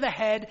grown into the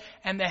head,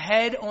 and the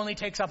head only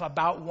takes up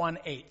about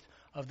 1/8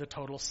 of the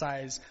total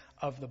size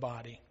of the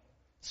body.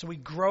 So we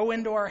grow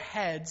into our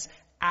heads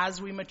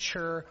as we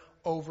mature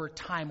over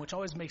time, which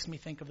always makes me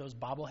think of those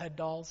bobblehead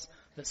dolls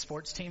that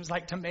sports teams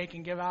like to make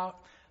and give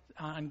out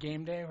on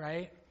game day,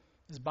 right?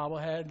 This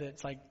bobblehead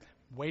that's like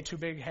way too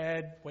big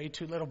head, way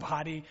too little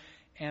body,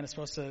 and it's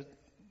supposed to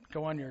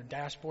go on your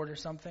dashboard or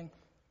something.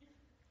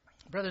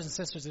 Brothers and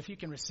sisters, if you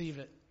can receive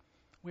it,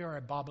 we are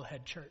a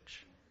bobblehead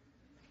church.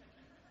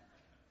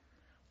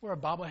 We're a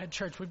bobblehead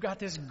church. We've got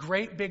this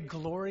great big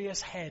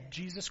glorious head,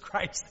 Jesus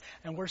Christ,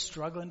 and we're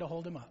struggling to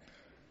hold him up.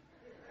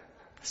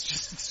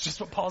 It's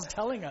just what Paul's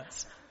telling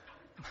us.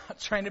 I'm not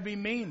trying to be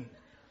mean.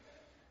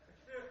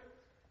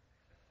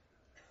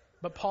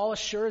 But Paul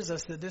assures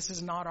us that this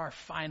is not our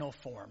final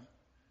form.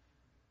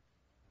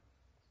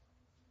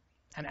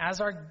 And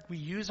as we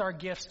use our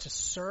gifts to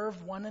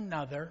serve one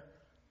another,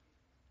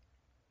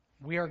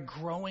 we are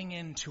growing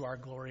into our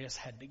glorious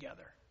head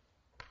together.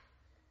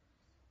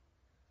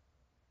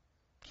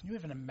 Can you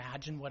even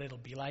imagine what it'll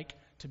be like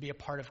to be a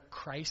part of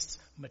Christ's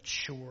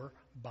mature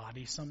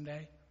body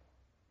someday?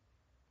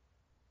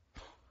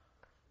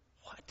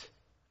 What?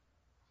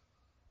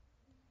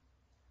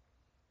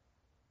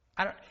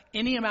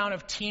 Any amount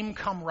of team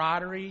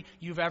camaraderie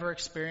you've ever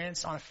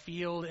experienced on a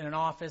field, in an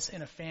office,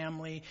 in a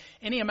family,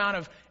 any amount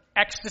of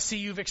ecstasy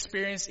you've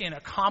experienced in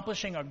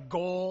accomplishing a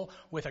goal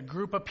with a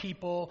group of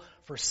people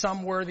for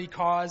some worthy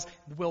cause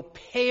will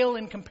pale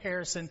in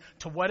comparison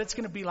to what it's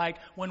going to be like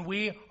when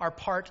we are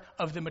part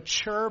of the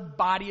mature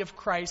body of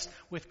Christ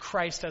with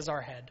Christ as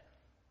our head.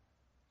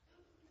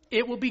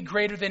 It will be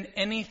greater than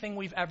anything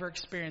we've ever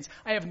experienced.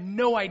 I have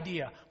no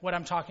idea what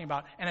I'm talking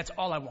about, and it's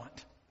all I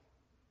want.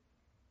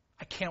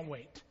 I can't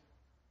wait.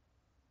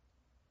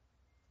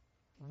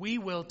 We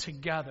will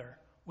together,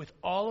 with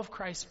all of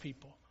Christ's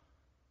people,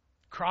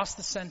 across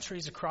the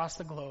centuries, across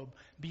the globe,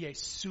 be a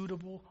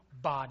suitable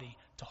body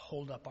to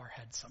hold up our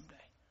head someday.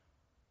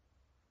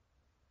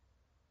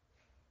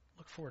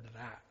 Look forward to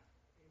that.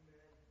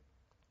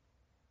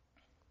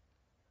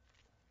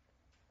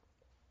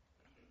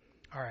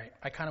 All right,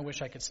 I kind of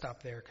wish I could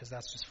stop there because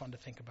that's just fun to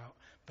think about.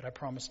 But I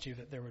promised you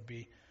that there would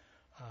be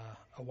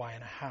a why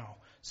and a how.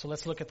 So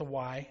let's look at the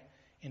why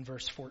in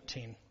verse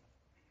 14.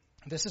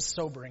 This is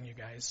sobering, you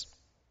guys.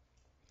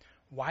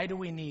 Why do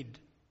we need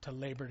to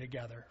labor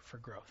together for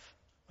growth?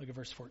 Look at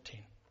verse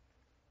 14.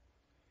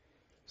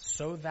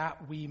 So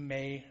that we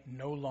may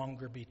no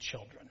longer be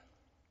children,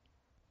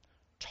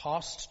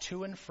 tossed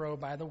to and fro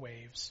by the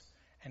waves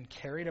and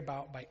carried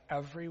about by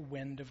every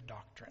wind of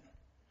doctrine,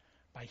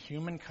 by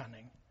human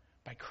cunning,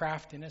 by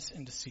craftiness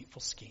and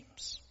deceitful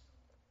schemes.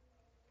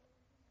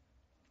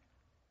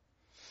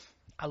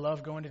 I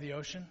love going to the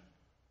ocean.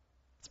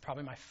 It's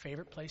probably my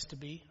favorite place to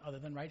be other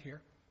than right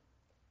here.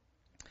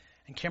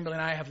 And Kimberly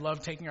and I have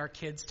loved taking our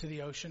kids to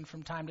the ocean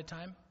from time to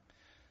time.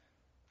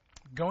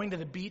 Going to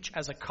the beach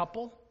as a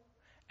couple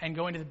and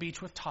going to the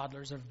beach with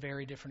toddlers are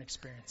very different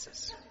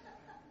experiences.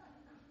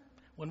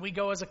 When we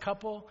go as a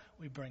couple,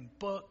 we bring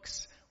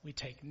books, we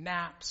take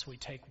naps, we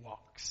take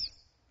walks.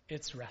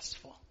 It's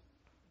restful.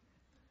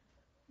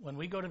 When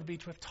we go to the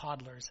beach with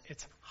toddlers,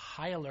 it's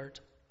high alert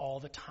all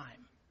the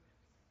time.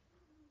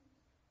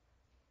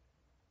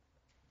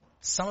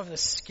 Some of the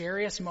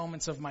scariest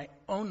moments of my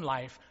own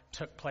life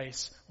took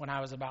place when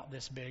I was about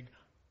this big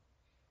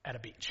at a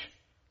beach.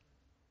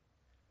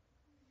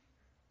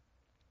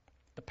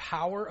 The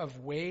power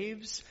of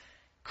waves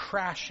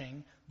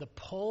crashing, the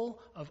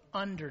pull of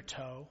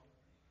undertow,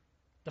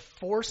 the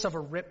force of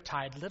a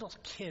riptide, little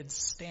kids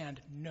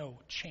stand no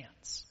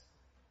chance.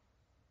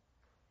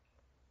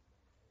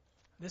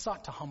 This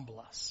ought to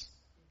humble us.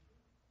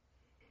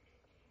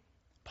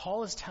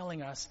 Paul is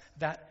telling us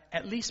that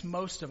at least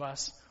most of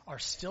us are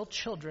still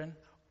children,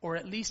 or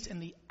at least in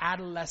the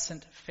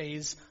adolescent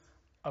phase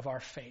of our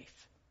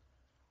faith,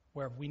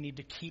 where we need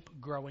to keep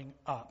growing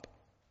up.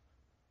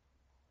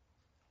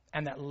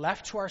 And that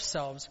left to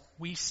ourselves,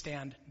 we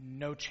stand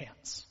no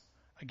chance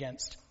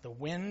against the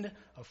wind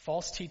of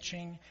false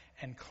teaching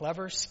and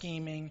clever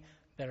scheming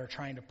that are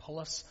trying to pull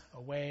us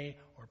away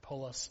or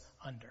pull us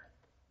under.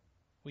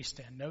 We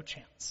stand no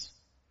chance.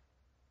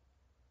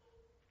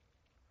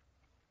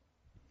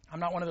 I'm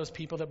not one of those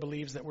people that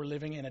believes that we're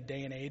living in a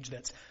day and age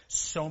that's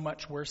so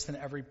much worse than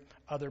every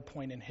other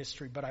point in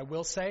history. But I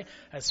will say,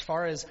 as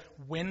far as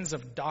winds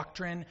of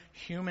doctrine,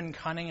 human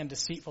cunning, and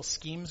deceitful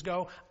schemes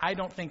go, I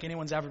don't think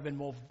anyone's ever been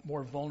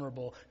more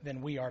vulnerable than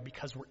we are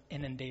because we're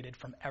inundated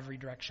from every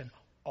direction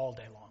all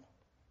day long.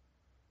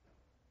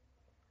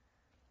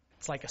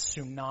 It's like a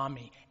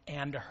tsunami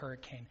and a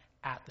hurricane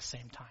at the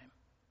same time.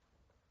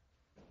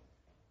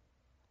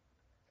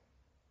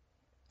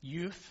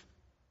 youth,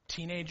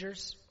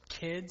 teenagers,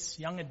 kids,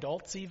 young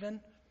adults even,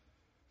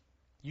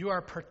 you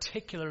are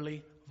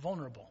particularly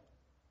vulnerable.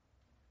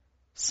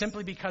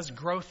 Simply because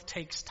growth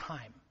takes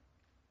time.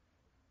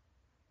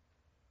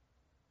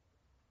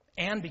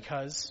 And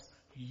because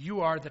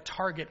you are the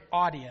target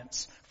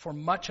audience for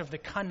much of the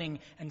cunning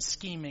and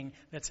scheming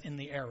that's in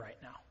the air right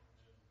now.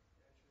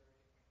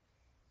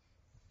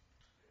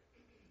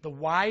 The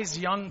wise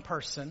young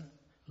person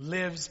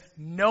lives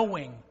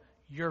knowing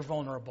you're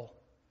vulnerable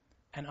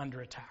and under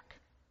attack.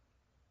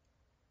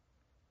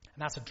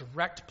 And that's a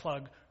direct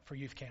plug for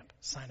youth camp.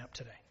 Sign up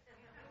today.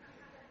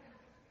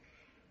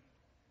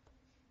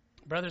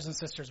 Brothers and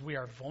sisters, we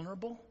are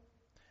vulnerable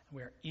and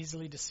we are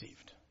easily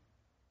deceived.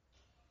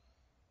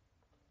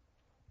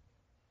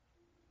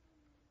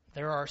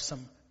 There are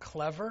some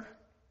clever,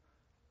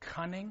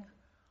 cunning,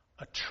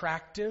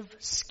 attractive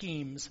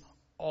schemes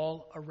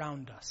all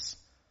around us,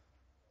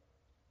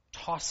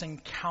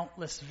 tossing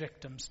countless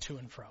victims to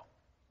and fro.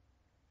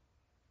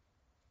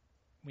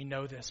 We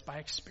know this by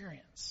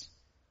experience.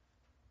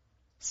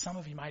 Some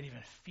of you might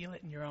even feel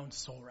it in your own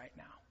soul right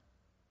now.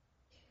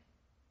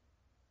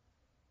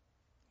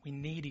 We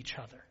need each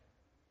other.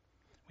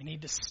 We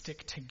need to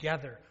stick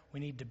together. We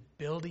need to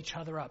build each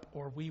other up,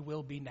 or we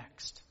will be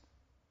next.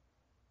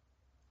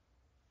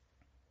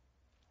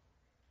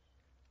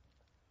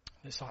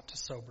 This ought to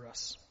sober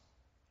us.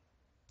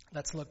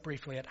 Let's look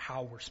briefly at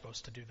how we're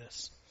supposed to do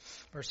this.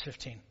 Verse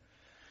 15.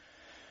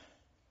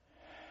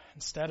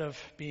 Instead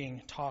of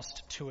being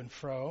tossed to and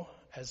fro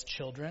as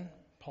children,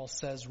 Paul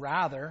says,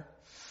 rather,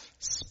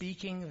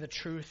 speaking the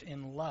truth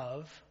in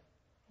love,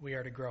 we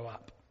are to grow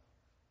up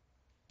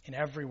in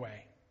every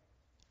way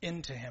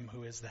into him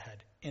who is the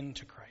head,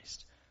 into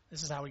Christ.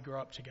 This is how we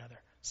grow up together,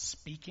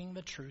 speaking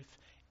the truth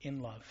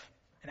in love.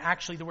 And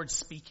actually the word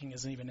speaking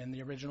isn't even in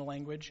the original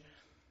language.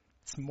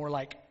 It's more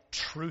like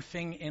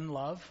truthing in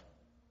love,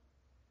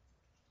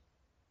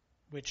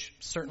 which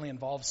certainly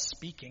involves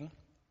speaking,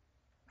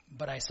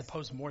 but I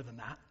suppose more than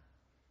that.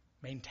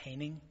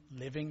 Maintaining,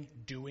 living,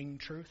 doing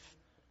truth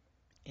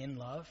in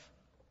love.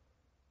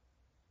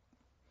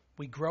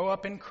 We grow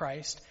up in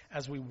Christ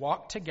as we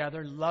walk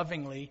together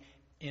lovingly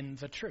in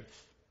the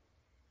truth.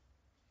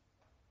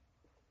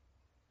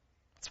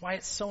 That's why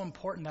it's so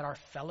important that our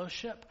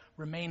fellowship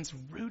remains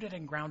rooted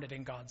and grounded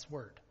in God's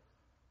Word.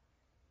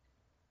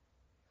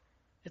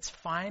 It's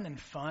fine and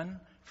fun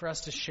for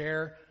us to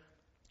share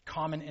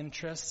common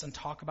interests and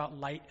talk about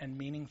light and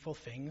meaningful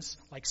things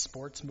like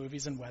sports,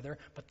 movies, and weather,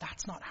 but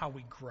that's not how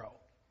we grow.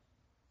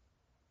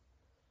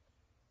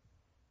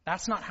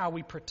 That's not how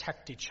we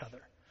protect each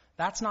other.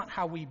 That's not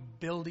how we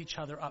build each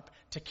other up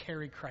to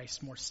carry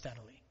Christ more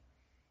steadily.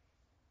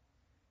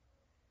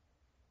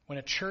 When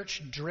a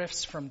church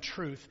drifts from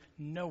truth,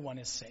 no one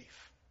is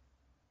safe.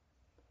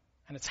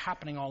 And it's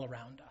happening all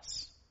around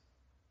us.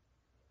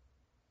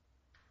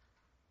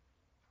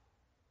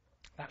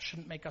 That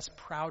shouldn't make us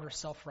proud or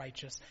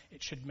self-righteous.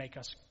 It should make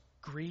us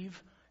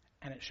grieve,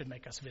 and it should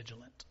make us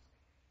vigilant.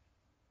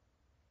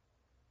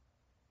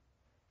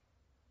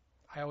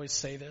 I always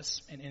say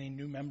this in any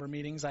new member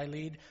meetings I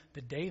lead.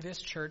 The day this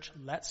church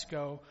lets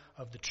go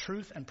of the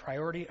truth and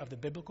priority of the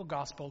biblical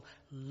gospel,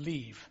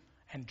 leave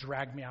and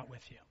drag me out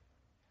with you.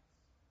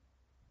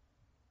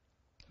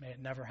 May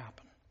it never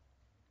happen.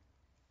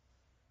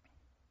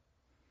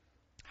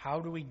 How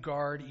do we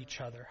guard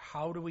each other?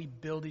 How do we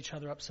build each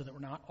other up so that we're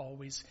not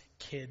always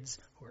kids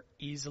who are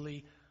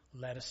easily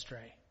led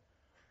astray?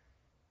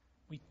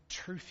 We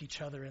truth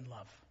each other in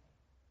love.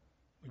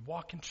 We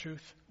walk in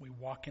truth. We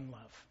walk in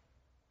love.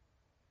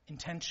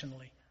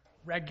 Intentionally,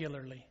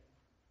 regularly.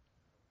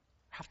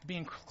 Have to be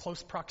in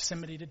close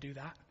proximity to do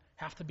that.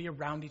 Have to be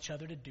around each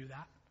other to do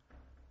that.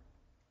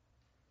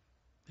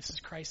 This is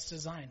Christ's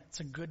design.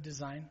 It's a good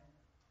design.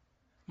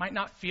 Might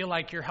not feel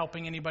like you're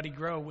helping anybody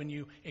grow when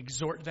you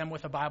exhort them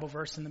with a Bible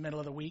verse in the middle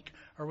of the week,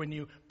 or when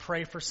you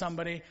pray for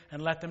somebody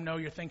and let them know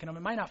you're thinking of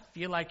them. It might not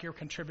feel like you're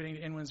contributing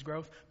to Inwin's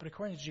growth, but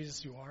according to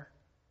Jesus, you are.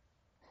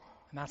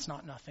 And that's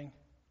not nothing.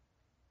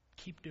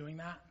 Keep doing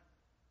that.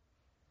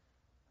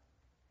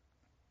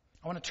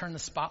 I want to turn the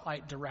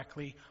spotlight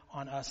directly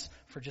on us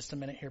for just a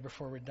minute here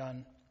before we're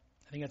done.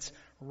 I think it's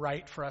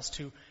right for us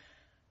to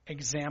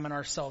examine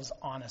ourselves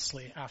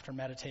honestly after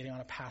meditating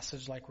on a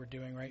passage like we're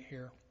doing right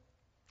here.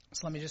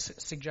 So let me just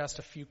suggest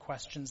a few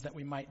questions that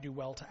we might do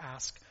well to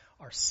ask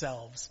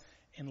ourselves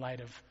in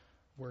light of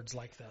words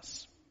like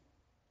this.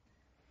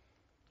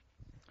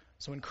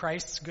 So in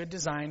Christ's good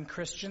design,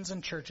 Christians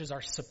and churches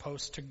are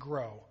supposed to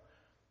grow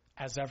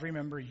as every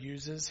member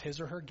uses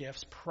his or her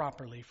gifts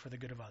properly for the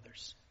good of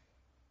others.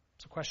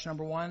 So question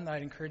number one that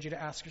I'd encourage you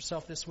to ask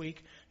yourself this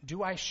week,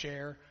 do I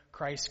share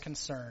Christ's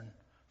concern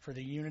for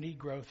the unity,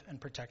 growth, and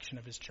protection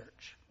of his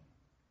church?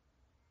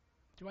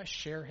 Do I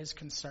share his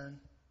concern?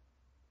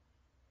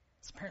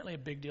 It's apparently a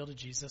big deal to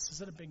Jesus.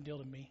 Is it a big deal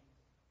to me?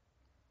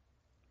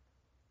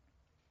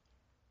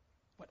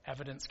 What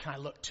evidence can I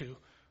look to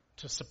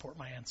support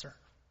my answer?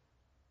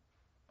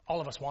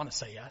 All of us want to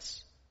say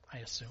yes, I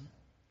assume.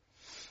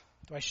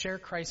 Do I share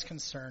Christ's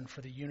concern for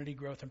the unity,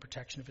 growth, and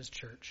protection of his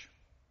church?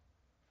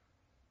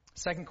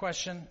 Second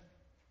question,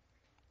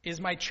 is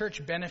my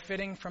church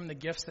benefiting from the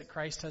gifts that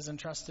Christ has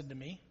entrusted to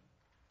me?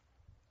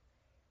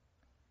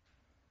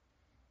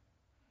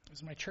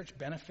 Is my church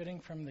benefiting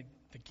from the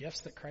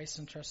gifts that Christ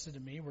entrusted to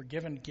me? We're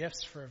given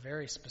gifts for a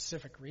very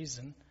specific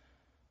reason.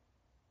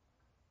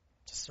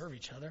 To serve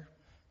each other,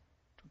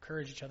 to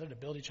encourage each other, to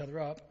build each other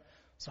up.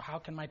 So how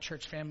can my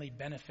church family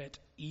benefit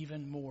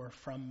even more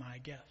from my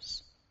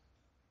gifts?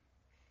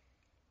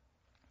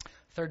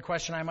 Third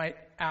question I might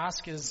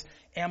ask is,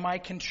 am I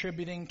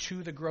contributing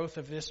to the growth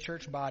of this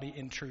church body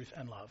in truth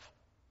and love?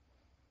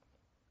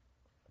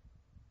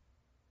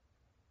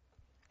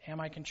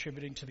 Am I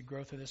contributing to the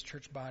growth of this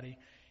church body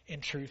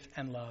in truth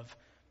and love?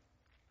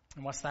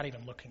 And what's that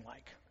even looking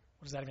like?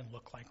 What does that even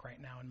look like right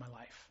now in my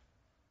life?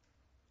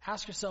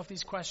 Ask yourself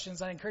these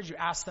questions. I encourage you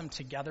to ask them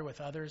together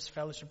with others,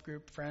 fellowship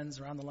group, friends,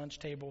 around the lunch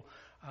table.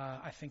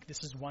 I think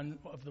this is one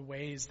of the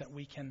ways that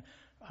we can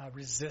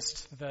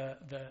resist the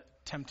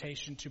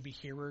temptation to be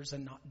hearers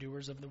and not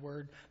doers of the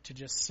word, to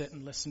just sit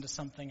and listen to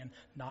something and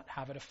not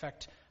have it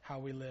affect how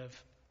we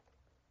live.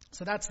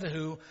 So that's the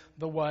who,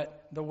 the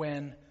what, the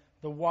when,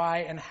 the why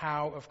and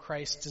how of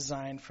Christ's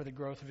design for the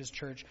growth of his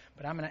church.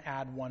 But I'm going to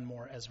add one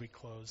more as we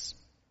close.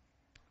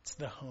 It's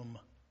the whom.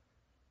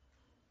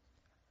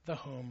 The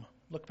whom.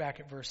 Look back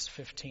at verse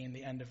 15,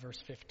 the end of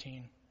verse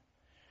 15.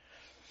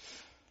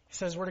 He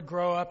says we're to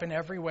grow up in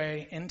every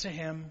way into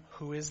him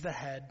who is the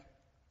head,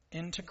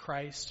 into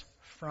Christ,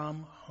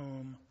 from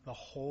whom the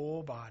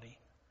whole body,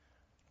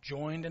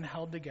 joined and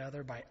held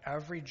together by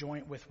every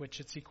joint with which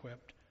it's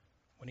equipped,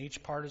 when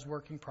each part is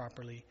working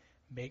properly,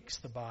 makes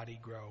the body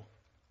grow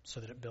so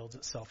that it builds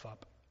itself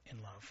up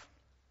in love.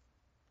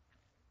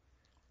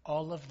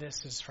 All of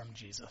this is from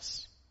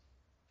Jesus.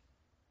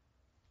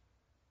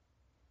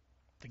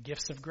 The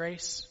gifts of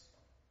grace,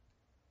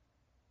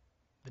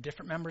 the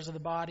different members of the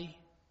body,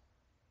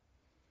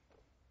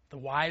 the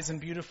wise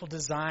and beautiful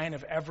design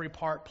of every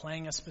part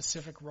playing a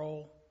specific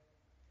role,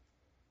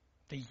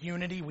 the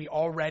unity we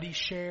already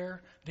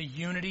share, the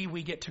unity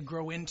we get to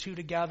grow into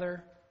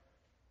together,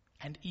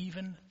 and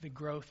even the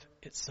growth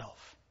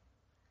itself.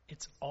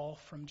 It's all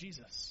from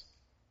Jesus.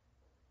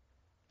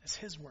 It's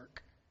his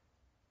work.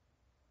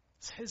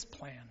 It's his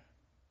plan.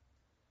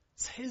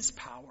 It's his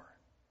power.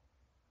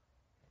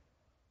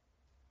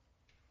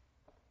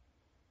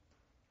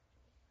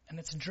 And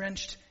it's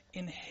drenched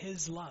in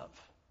his love.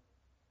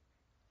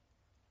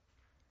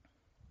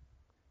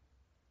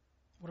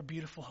 What a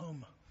beautiful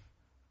home.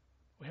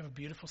 We have a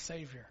beautiful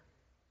Savior.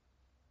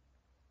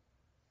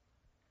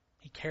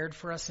 He cared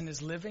for us in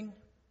his living.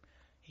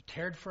 He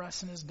cared for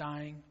us in his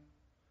dying.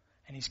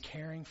 And he's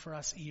caring for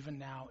us even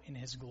now in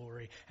his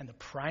glory. And the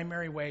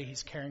primary way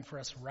he's caring for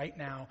us right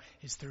now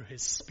is through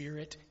his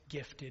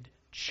Spirit-gifted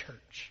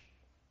church,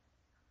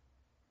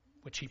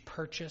 which he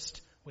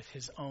purchased with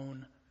his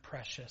own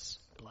precious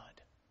blood.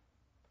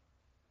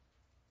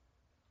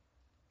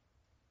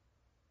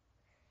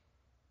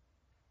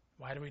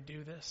 Why do we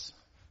do this?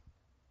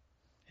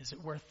 Is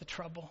it worth the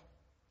trouble?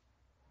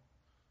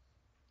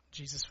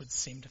 Jesus would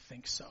seem to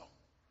think so.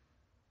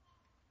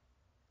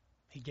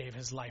 He gave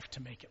his life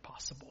to make it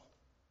possible.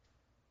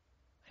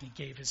 And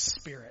he gave his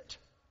Spirit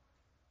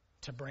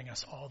to bring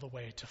us all the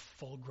way to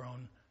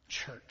full-grown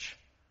church,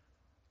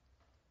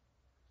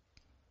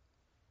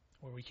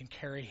 where we can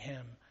carry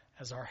him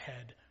as our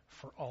head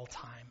for all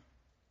time.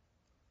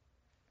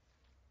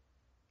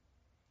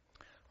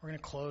 We're going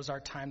to close our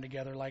time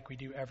together like we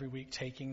do every week, taking